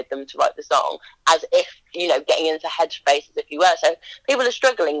inspired them to write the song, as if, getting into headspace as if you were. So people are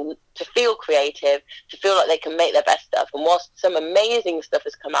struggling to feel creative, to feel like they can make their best stuff. And whilst some amazing stuff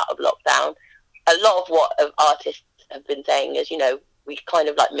has come out of lockdown, a lot of what artists have been saying is, we kind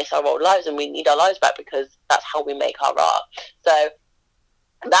of like miss our old lives and we need our lives back because that's how we make our art. So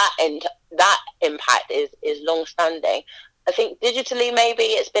that impact is long standing. I think digitally maybe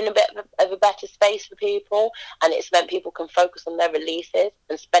it's been a bit of a better space for people, and it's meant people can focus on their releases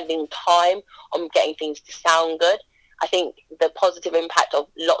and spending time on getting things to sound good. I think the positive impact of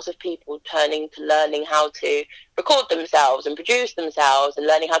lots of people turning to learning how to record themselves and produce themselves and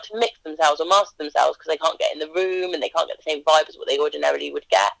learning how to mix themselves or master themselves because they can't get in the room and they can't get the same vibe as what they ordinarily would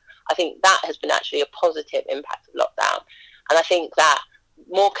get. I think that has been actually a positive impact of lockdown. And I think that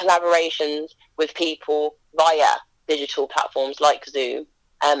more collaborations with people via digital platforms like Zoom,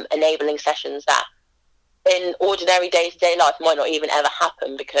 enabling sessions that in ordinary day-to-day life might not even ever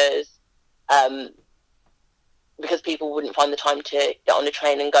happen because people wouldn't find the time to get on a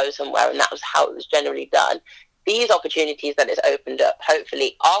train and go somewhere, and that was how it was generally done. These opportunities that it's opened up,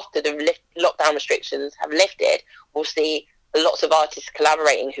 hopefully after the lockdown restrictions have lifted, we'll see lots of artists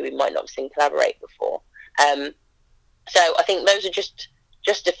collaborating who we might not have seen collaborate before. So I think those are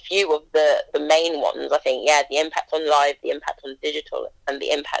just a few of the main ones. I think, the impact on live, the impact on digital, and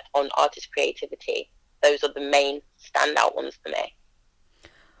the impact on artist creativity. Those are the main standout ones for me.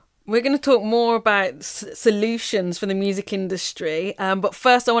 We're going to talk more about solutions for the music industry. But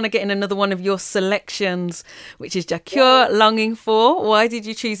first, I want to get in another one of your selections, which is Jah Cure, Longing For. Why did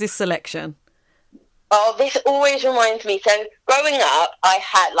you choose this selection? Oh, this always reminds me. So growing up, I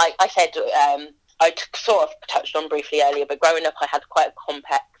had, like I said, I sort of touched on briefly earlier, but growing up, I had quite a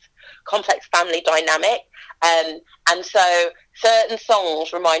complex family dynamic. And so certain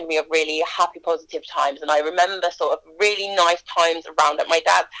songs remind me of really happy, positive times. And I remember sort of really nice times around at my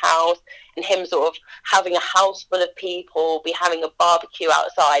dad's house and him sort of having a house full of people, be having a barbecue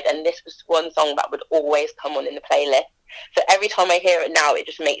outside. And this was one song that would always come on in the playlist. So every time I hear it now, it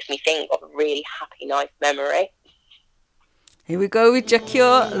just makes me think of a really happy, nice memory. Here we go with Jah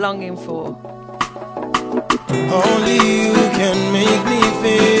Cure, Longing For. Only you can make me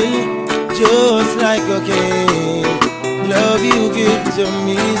feel just like a king. Love you give to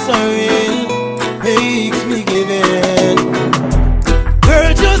me so real, makes me give in.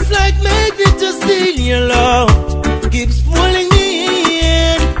 Girl, just like magnet to steal your love, keeps pulling me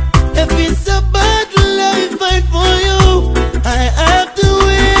in. If it's a battle I fight for you, I have to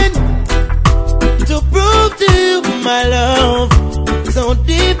win. To prove to you my love, so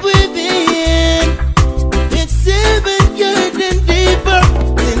deep within. It's even getting deeper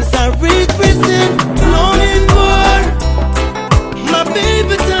since I reached prison. Longing for my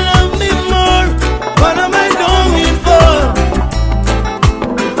baby to love me more. What am I longing for?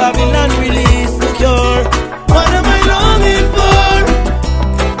 Babylon release the cure. What am I longing for?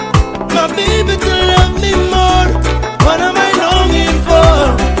 My baby to love me more. What am I longing for?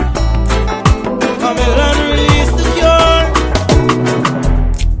 Babylon release the cure.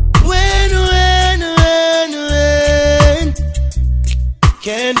 When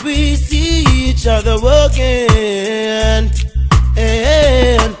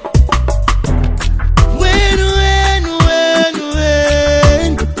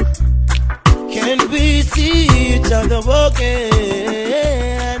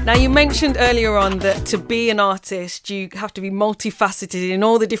again. Now, you mentioned earlier on that to be an artist, you have to be multifaceted in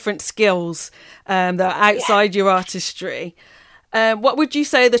all the different skills that are outside your artistry. What would you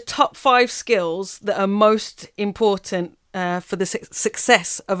say are the top 5 skills that are most important for the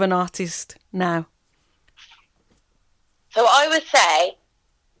success of an artist now? So I would say,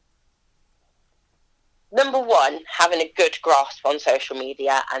 number 1, having a good grasp on social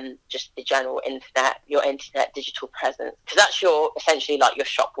media and just the general internet, your internet digital presence, because that's essentially like your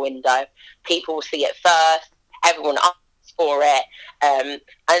shop window. People will see it first, everyone asks for it,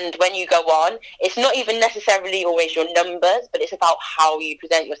 and when you go on, it's not even necessarily always your numbers, but it's about how you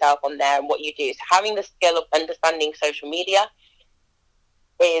present yourself on there and what you do. So having the skill of understanding social media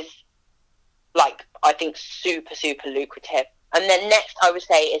is, like, I think super, super lucrative. And then next, I would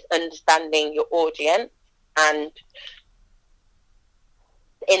say, is understanding your audience and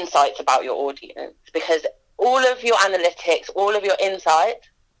insights about your audience, because all of your analytics, all of your insights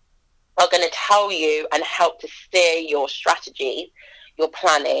are going to tell you and help to steer your strategy, your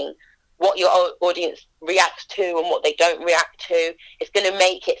planning, what your audience reacts to and what they don't react to. It's going to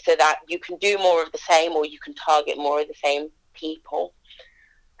make it so that you can do more of the same, or you can target more of the same people.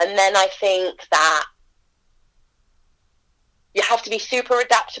 And then I think that you have to be super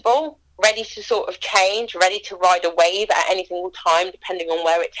adaptable, ready to sort of change, ready to ride a wave at any single time, depending on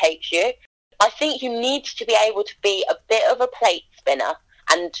where it takes you. I think you need to be able to be a bit of a plate spinner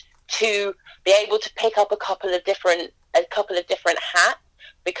and to be able to pick up a couple of different hats,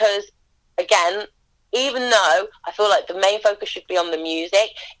 because, again, even though I feel like the main focus should be on the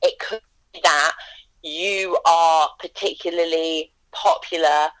music, it could be that you are particularly popular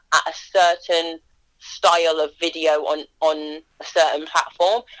at a certain style of video on a certain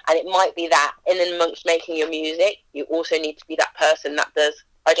platform, and it might be that in amongst making your music, you also need to be that person that does,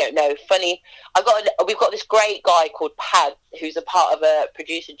 I don't know, funny. We've got this great guy called Pads, who's a part of a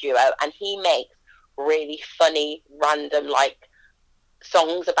producer duo, and he makes really funny, random, like,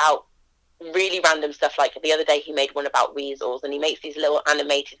 songs about really random stuff. Like, the other day he made one about weasels, and he makes these little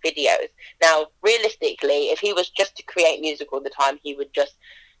animated videos. Now, realistically, if he was just to create music all the time, he would just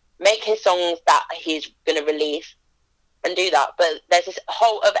make his songs that he's going to release and do that. But there's this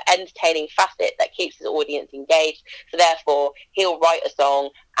whole other entertaining facet that keeps his audience engaged. So therefore, he'll write a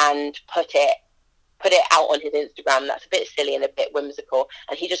song and put it out on his Instagram. That's a bit silly and a bit whimsical.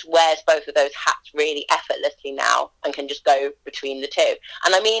 And he just wears both of those hats really effortlessly now and can just go between the two.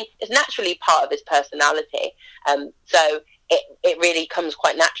 And I mean, it's naturally part of his personality. So it really comes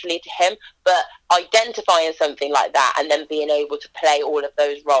quite naturally to him. But identifying something like that and then being able to play all of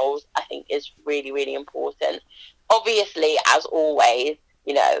those roles, I think, is really, really important. Obviously, as always,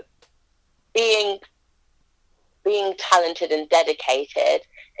 you know, being talented and dedicated,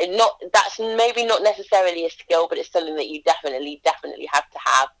 that's maybe not necessarily a skill, but it's something that you definitely have to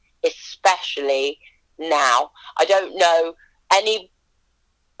have, especially now. I don't know any,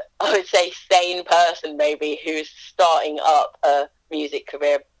 I would say, sane person maybe who's starting up a music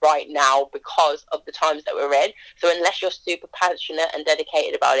career right now because of the times that we're in. So unless you're super passionate and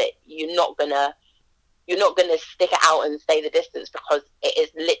dedicated about it, you're not gonna stick it out and stay the distance, because it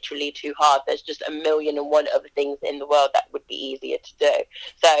is literally too hard. There's just 1,000,001 other things in the world that would be easier to do.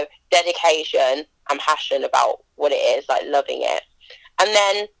 So dedication and passion about what it is, like loving it. And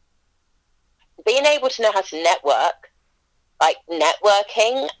then being able to know how to network, like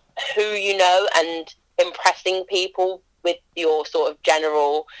networking who you know and impressing people with your sort of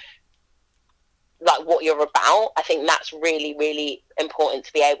general, like what you're about. I think that's really, really important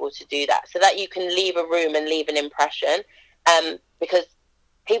to be able to do that, so that you can leave a room and leave an impression, because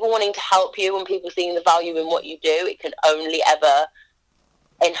people wanting to help you and people seeing the value in what you do, it can only ever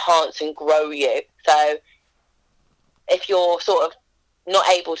enhance and grow you. So if you're sort of not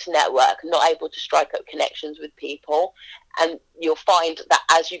able to network, not able to strike up connections with people, and you'll find that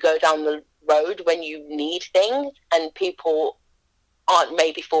as you go down the road, when you need things and people aren't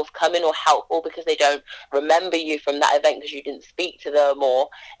maybe forthcoming or helpful because they don't remember you from that event because you didn't speak to them, or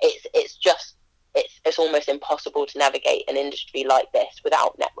it's almost impossible to navigate an industry like this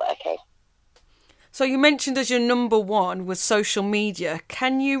without networking. So you mentioned as your number 1 was social media.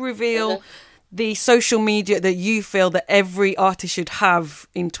 Can you reveal the social media that you feel that every artist should have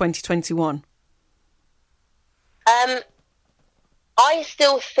in 2021? I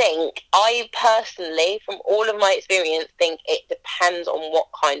still think, I personally, from all of my experience, think it depends on what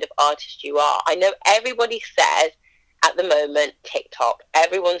kind of artist you are. I know everybody says at the moment TikTok.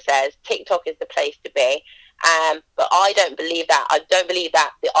 Everyone says TikTok is the place to be. But I don't believe that. I don't believe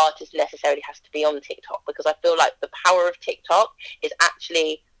that the artist necessarily has to be on TikTok, because I feel like the power of TikTok is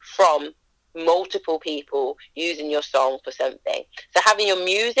actually from multiple people using your song for something. So having your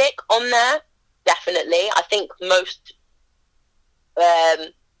music on there, definitely. I think most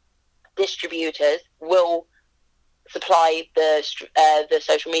distributors will supply the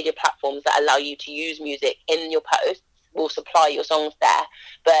social media platforms that allow you to use music in your posts, will supply your songs there.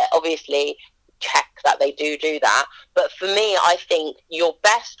 But obviously, check that they do that. But for me, I think you're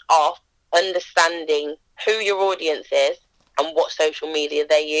best off understanding who your audience is and what social media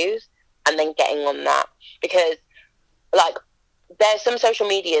they use, and then getting on that. Because, like, there's some social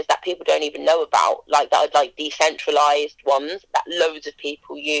medias that people don't even know about, like that are like decentralized ones that loads of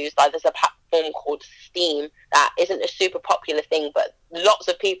people use. Like there's a platform called Steam that isn't a super popular thing, but lots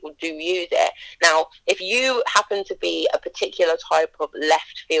of people do use it. Now, if you happen to be a particular type of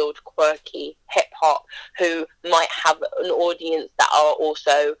left field, quirky hip hop who might have an audience that are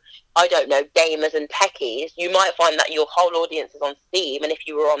also, I don't know, gamers and techies, you might find that your whole audience is on Steam, and if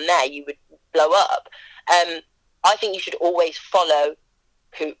you were on there, you would blow up. I think you should always follow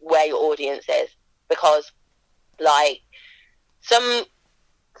where your audience is, because like some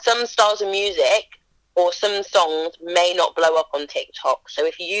styles of music or some songs may not blow up on TikTok. So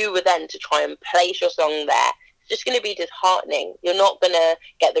if you were then to try and place your song there, it's just going to be disheartening. You're not going to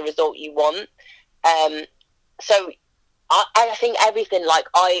get the result you want. So I think everything, like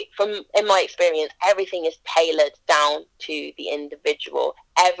in my experience, everything is tailored down to the individual.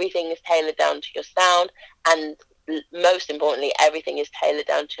 Everything is tailored down to your sound, and most importantly, everything is tailored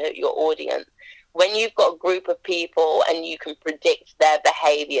down to your audience. When you've got a group of people and you can predict their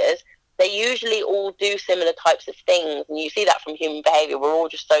behaviors, they usually all do similar types of things, and you see that from human behavior. We're all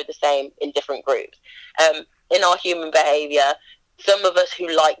just so the same in different groups. In our human behavior, some of us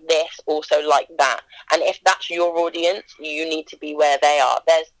who like this also like that, and if that's your audience, you need to be where they are.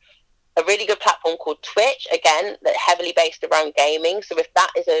 There's a really good platform called Twitch, again, that's heavily based around gaming. So if that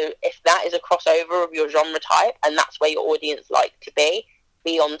is a crossover of your genre type, and that's where your audience like to be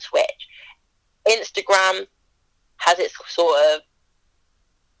on Twitch. Instagram has its sort of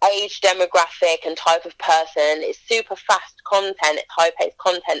age demographic and type of person. It's super fast content, it's high-paced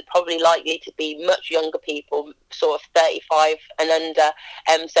content, probably likely to be much younger people, sort of 35 and under.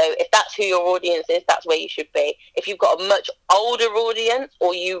 So if that's who your audience is, that's where you should be. If you've got a much older audience,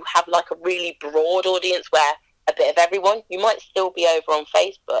 or you have like a really broad audience where a bit of everyone, you might still be over on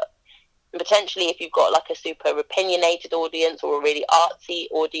Facebook. And potentially if you've got like a super opinionated audience or a really artsy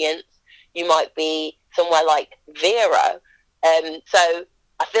audience, you might be somewhere like Vero. So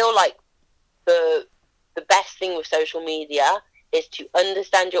I feel like the best thing with social media is to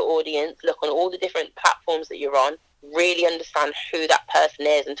understand your audience, look on all the different platforms that you're on, really understand who that person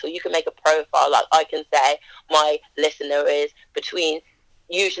is until you can make a profile. Like I can say my listener is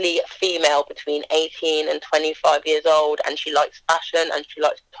usually a female between 18 and 25 years old, and she likes fashion, and she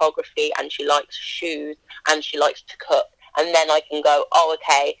likes photography, and she likes shoes, and she likes to cook. And then I can go, oh,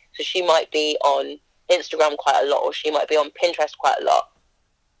 okay, so she might be on Instagram quite a lot, or she might be on Pinterest quite a lot.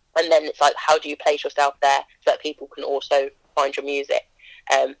 And then it's like, how do you place yourself there so that people can also find your music?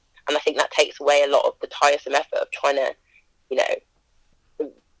 And I think that takes away a lot of the tiresome effort of trying to,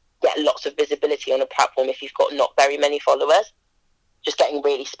 get lots of visibility on a platform if you've got not very many followers. Just getting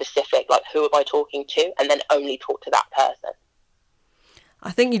really specific, like who am I talking to, and then only talk to that person.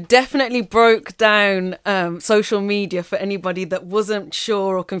 I think you definitely broke down social media for anybody that wasn't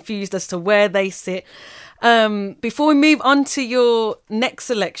sure or confused as to where they sit. Before we move on to your next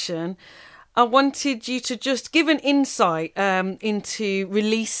selection, I wanted you to just give an insight into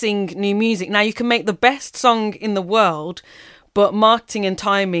releasing new music. Now, you can make the best song in the world, but marketing and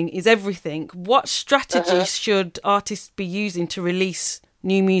timing is everything. What strategies should artists be using to release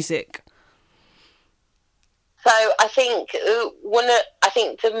new music? So I think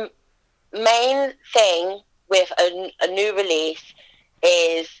the main thing with a new release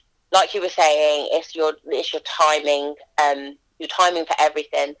is, like you were saying, it's your timing, your timing for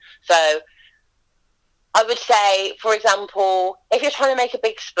everything. So I would say, for example, if you're trying to make a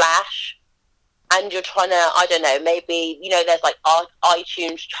big splash and you're trying to, I don't know, maybe, there's like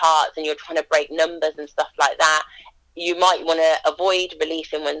iTunes charts and you're trying to break numbers and stuff like that, you might want to avoid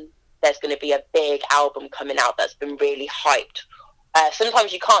releasing when there's going to be a big album coming out that's been really hyped.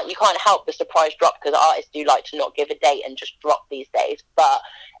 Sometimes you can't help the surprise drop, because artists do like to not give a date and just drop these days. But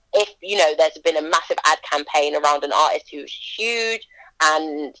if, there's been a massive ad campaign around an artist who's huge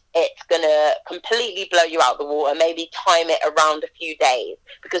and it's going to completely blow you out the water, maybe time it around a few days,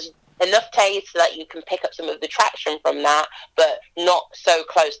 because enough days so that you can pick up some of the traction from that, but not so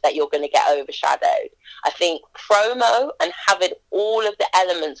close that you're going to get overshadowed. I think promo and having all of the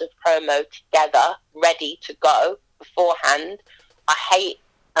elements of promo together, ready to go beforehand. I hate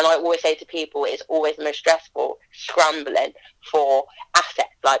And I always say to people, it's always the most stressful, scrambling for assets.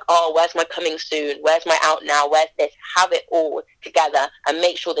 Like, oh, where's my coming soon? Where's my out now? Where's this? Have it all together and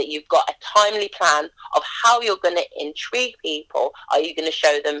make sure that you've got a timely plan of how you're going to intrigue people. Are you going to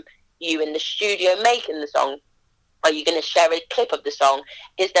show them you in the studio making the song? Are you going to share a clip of the song?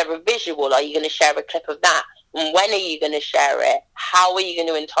 Is there a visual? Are you going to share a clip of that? And when are you going to share it? How are you going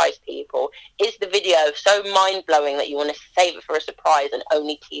to entice people? Is the video so mind-blowing that you want to save it for a surprise and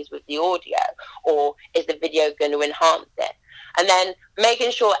only tease with the audio? Or is the video going to enhance it? And then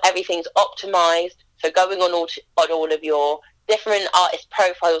making sure everything's optimized. So going on all of your different artist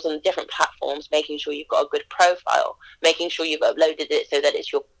profiles on different platforms, making sure you've got a good profile, making sure you've uploaded it so that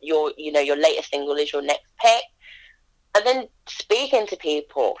it's your latest single is your next pick. And then speaking to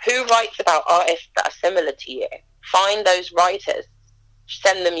people who writes about artists that are similar to you. Find those writers,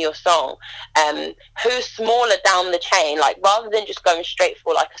 send them your song. Who's smaller down the chain, like rather than just going straight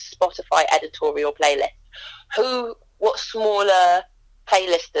for like a Spotify editorial playlist, what smaller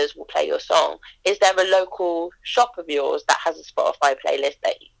playlisters will play your song? Is there a local shop of yours that has a Spotify playlist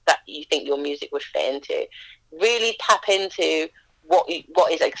that you think your music would fit into? Really tap into what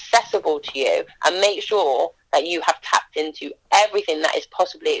is accessible to you and make sure that you have tapped into everything that is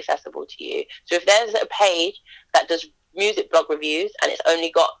possibly accessible to you. So if there's a page that does music blog reviews and it's only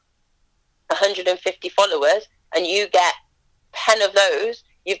got 150 followers and you get 10 of those,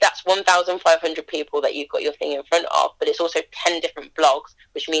 that's 1,500 people that you've got your thing in front of, but it's also 10 different blogs,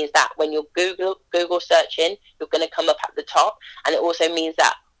 which means that when you're Google searching, you're going to come up at the top. And it also means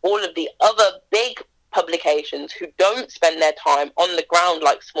that all of the other big publications who don't spend their time on the ground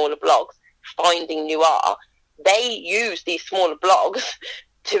like smaller blogs finding new art, they use these smaller blogs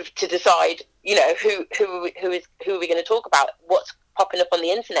to decide, who are we going to talk about, what's popping up on the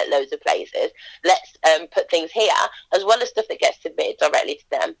internet loads of places. Let's put things here, as well as stuff that gets submitted directly to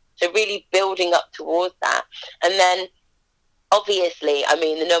them. So really building up towards that. And then obviously,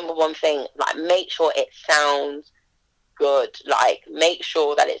 the number one thing, like, make sure it sounds good. Like, make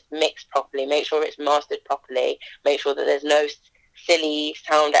sure that it's mixed properly, make sure it's mastered properly, make sure that there's no silly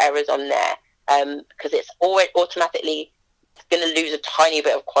sound errors on there. Because it's always automatically going to lose a tiny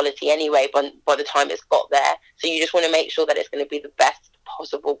bit of quality anyway by the time it's got there. So you just want to make sure that it's going to be the best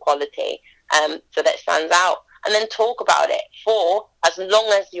possible quality, so that it stands out. And then talk about it for as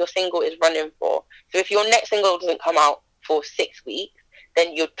long as your single is running for. So if your next single doesn't come out for 6 weeks,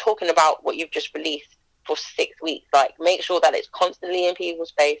 then you're talking about what you've just released for 6 weeks. Like, make sure that it's constantly in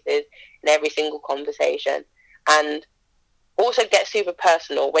people's faces in every single conversation. And also get super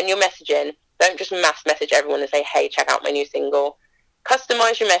personal. When you're messaging, don't just mass message everyone and say, hey, check out my new single.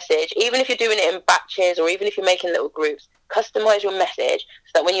 Customize your message. Even if you're doing it in batches or even if you're making little groups, customize your message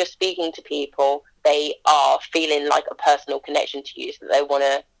so that when you're speaking to people, they are feeling like a personal connection to you, so that they want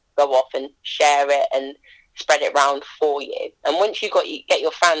to go off and share it and spread it around for you. And once you get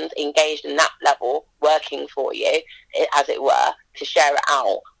your fans engaged in that level, working for you, as it were, to share it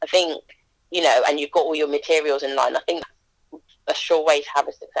out, I think, and you've got all your materials in line, I think that's a sure way to have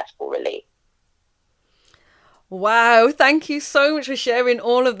a successful release. Wow, thank you so much for sharing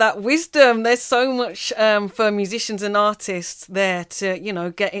all of that wisdom. There's so much for musicians and artists there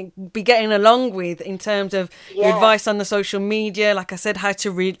to, be getting along with in terms of your advice on the social media. Like I said, how to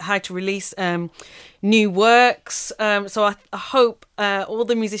release new works. So I hope all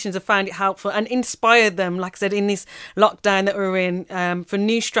the musicians have found it helpful and inspired them, like I said, in this lockdown that we're in, for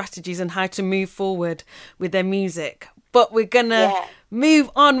new strategies and how to move forward with their music. But we're going to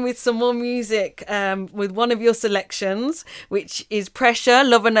move on with some more music with one of your selections, which is Pressure,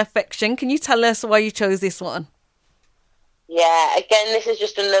 Love and Affection. Can you tell us why you chose this one? Yeah, again, this is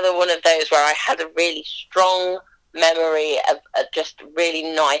just another one of those where I had a really strong memory of just really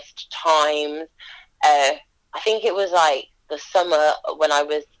nice times. I think it was like the summer when I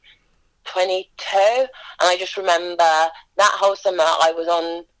was 22, and I just remember that whole summer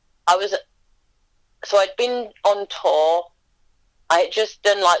so I'd been on tour. I had just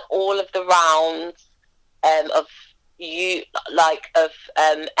done like all of the rounds end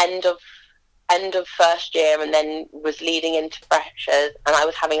of first year, and then was leading into freshers, and I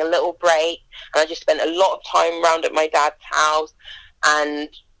was having a little break, and I just spent a lot of time round at my dad's house, and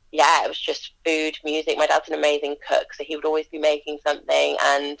it was just food, music. My dad's an amazing cook, so he would always be making something,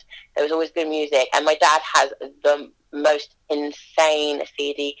 and there was always good music. And my dad has the most insane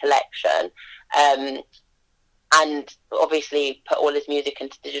CD collection, and obviously put all his music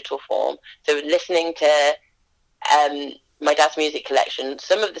into digital form. So listening to my dad's music collection,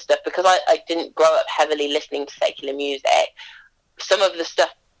 some of the stuff, because I didn't grow up heavily listening to secular music, some of the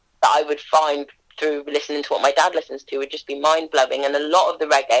stuff that I would find through listening to what my dad listens to would just be mind-blowing. And a lot of the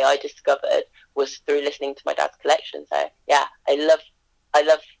reggae I discovered was through listening to my dad's collection. So yeah, I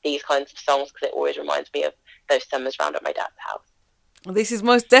love these kinds of songs because it always reminds me of those summers round at my dad's house. This is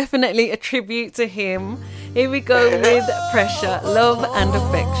most definitely a tribute to him. Here we go with Pressure, Love and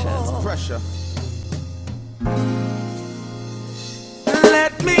Affection. Pressure.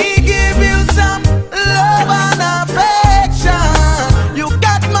 Let me give you some love and affection. You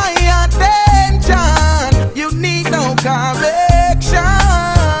got my attention. You need no correction.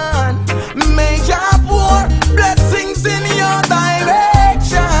 Major pour blessings in your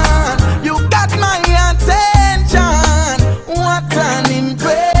direction. You got my attention. What an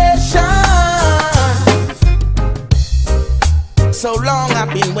impression. So long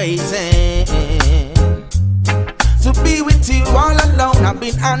I've been waiting to be with you all alone. I've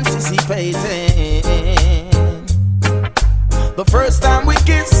been anticipating. The first time we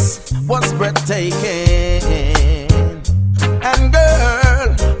kissed was breathtaking. And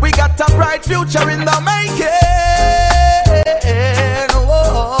girl, we got a bright future in the making.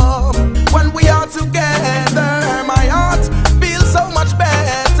 Oh, when we are together, my heart feels so much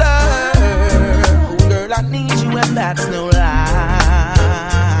better. Oh, girl, I need you and that's no lie.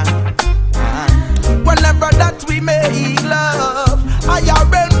 Whenever that we make love, I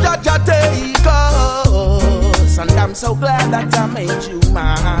arrange a take us. And I'm so glad that I made you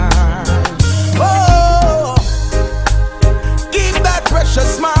mine. Oh, keep that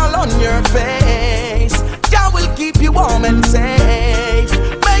precious smile on your face. Jah will keep you warm and safe.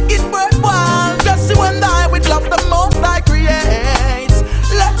 Make it worthwhile, just you and I with love the most I create.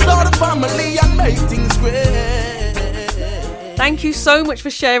 Let's start a family and make things great. Thank you so much for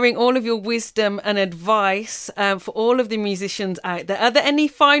sharing all of your wisdom and advice for all of the musicians out there. Are there any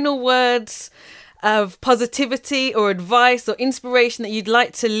final words of positivity or advice or inspiration that you'd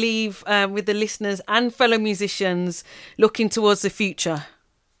like to leave with the listeners and fellow musicians looking towards the future?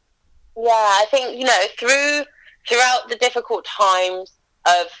 Yeah, I think, throughout the difficult times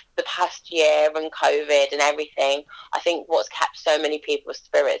of the past year and COVID and everything, I think what's kept so many people's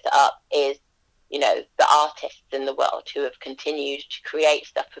spirits up is, the artists in the world who have continued to create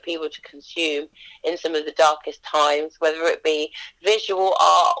stuff for people to consume in some of the darkest times, whether it be visual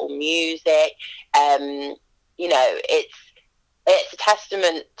art or music. It's a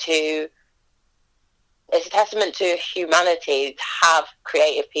testament to humanity to have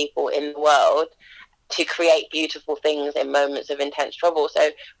creative people in the world to create beautiful things in moments of intense trouble.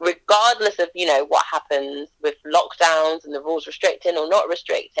 So regardless of, what happens with lockdowns and the rules restricting or not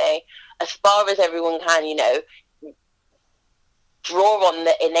restricting, as far as everyone can, draw on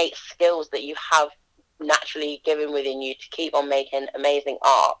the innate skills that you have naturally given within you to keep on making amazing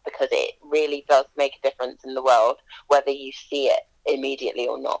art, because it really does make a difference in the world, whether you see it immediately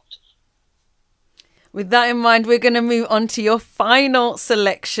or not. With that in mind, we're going to move on to your final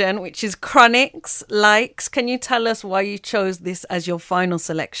selection, which is Chronixx, Likes. Can you tell us why you chose this as your final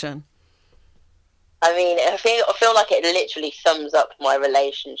selection? I mean, I feel like it literally sums up my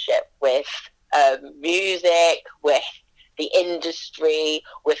relationship with music, with the industry,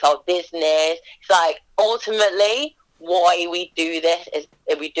 with our business. It's like, ultimately, why we do this is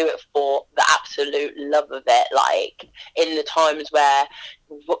we do it for the absolute love of it. Like, in the times where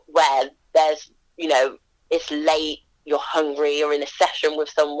there's, it's late, you're hungry, you're in a session with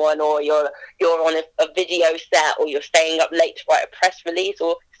someone, or you're on a video set, or you're staying up late to write a press release,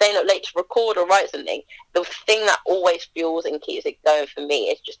 or staying up late to record or write something. The thing that always fuels and keeps it going for me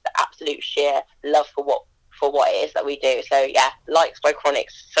is just the absolute sheer love for what it is that we do. So yeah, Likes by Chronixx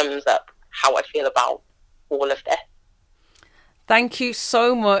sums up how I feel about all of this. Thank you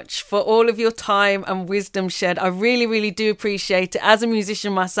so much for all of your time and wisdom shared. I really, really do appreciate it as a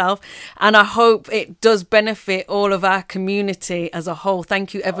musician myself, and I hope it does benefit all of our community as a whole.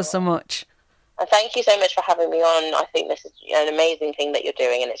 Thank you ever so much. And thank you so much for having me on. I think this is an amazing thing that you're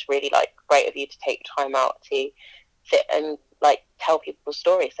doing, and it's really great of you to take time out to sit and tell people's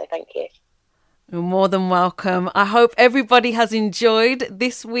stories. So thank you. You're more than welcome. I hope everybody has enjoyed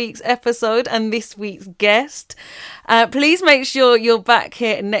this week's episode and this week's guest. Please make sure you're back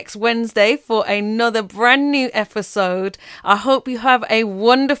here next Wednesday for another brand new episode. I hope you have a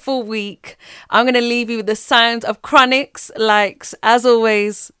wonderful week. I'm going to leave you with the sounds of Chronixx, Likes. As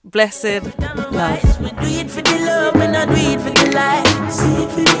always, blessed love. We do it for the love and I do it for the likes. Do it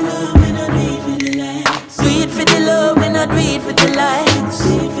for the love and I do it for the likes. Do it for the love and I do it for the likes. Do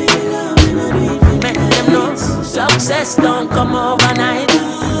it for the love and I do it for the likes. Make them know success don't come overnight.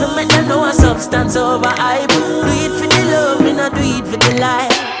 Don't make them know a substance over hype. Do it for the love and I do it for the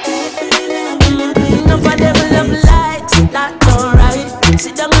likes. Enough of them love likes, that's alright.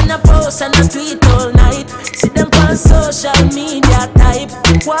 Sit down on a post and a tweet all night. Sit them on social media type.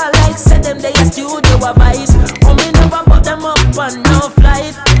 While like said them they a studio a vice. Oh, me never put them up on no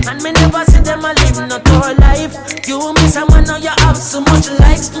flight. And me never see them a live no tour life. You miss someone now you have so much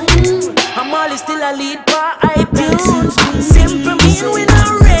likes. I'm always still a lead by iTunes. Simple mean we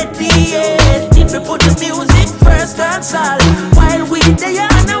not ready yet. If we put the music first, that's all. While we there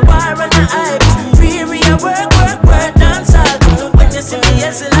on a war and a hype. Free work, dance all. When you see me,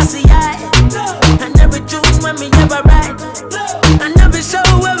 yes, I see I. And every tune when me ever write. And every show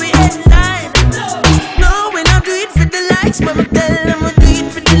where we headline. No, we not do it for the likes, but we tell them we do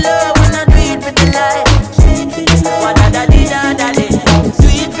it for the love. We not do it for the likes. What da di da da di. Do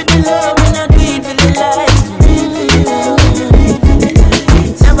it for the love, we not do it for the likes.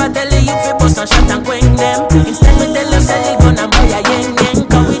 Never tell you fi bust a shot and quench them. Instead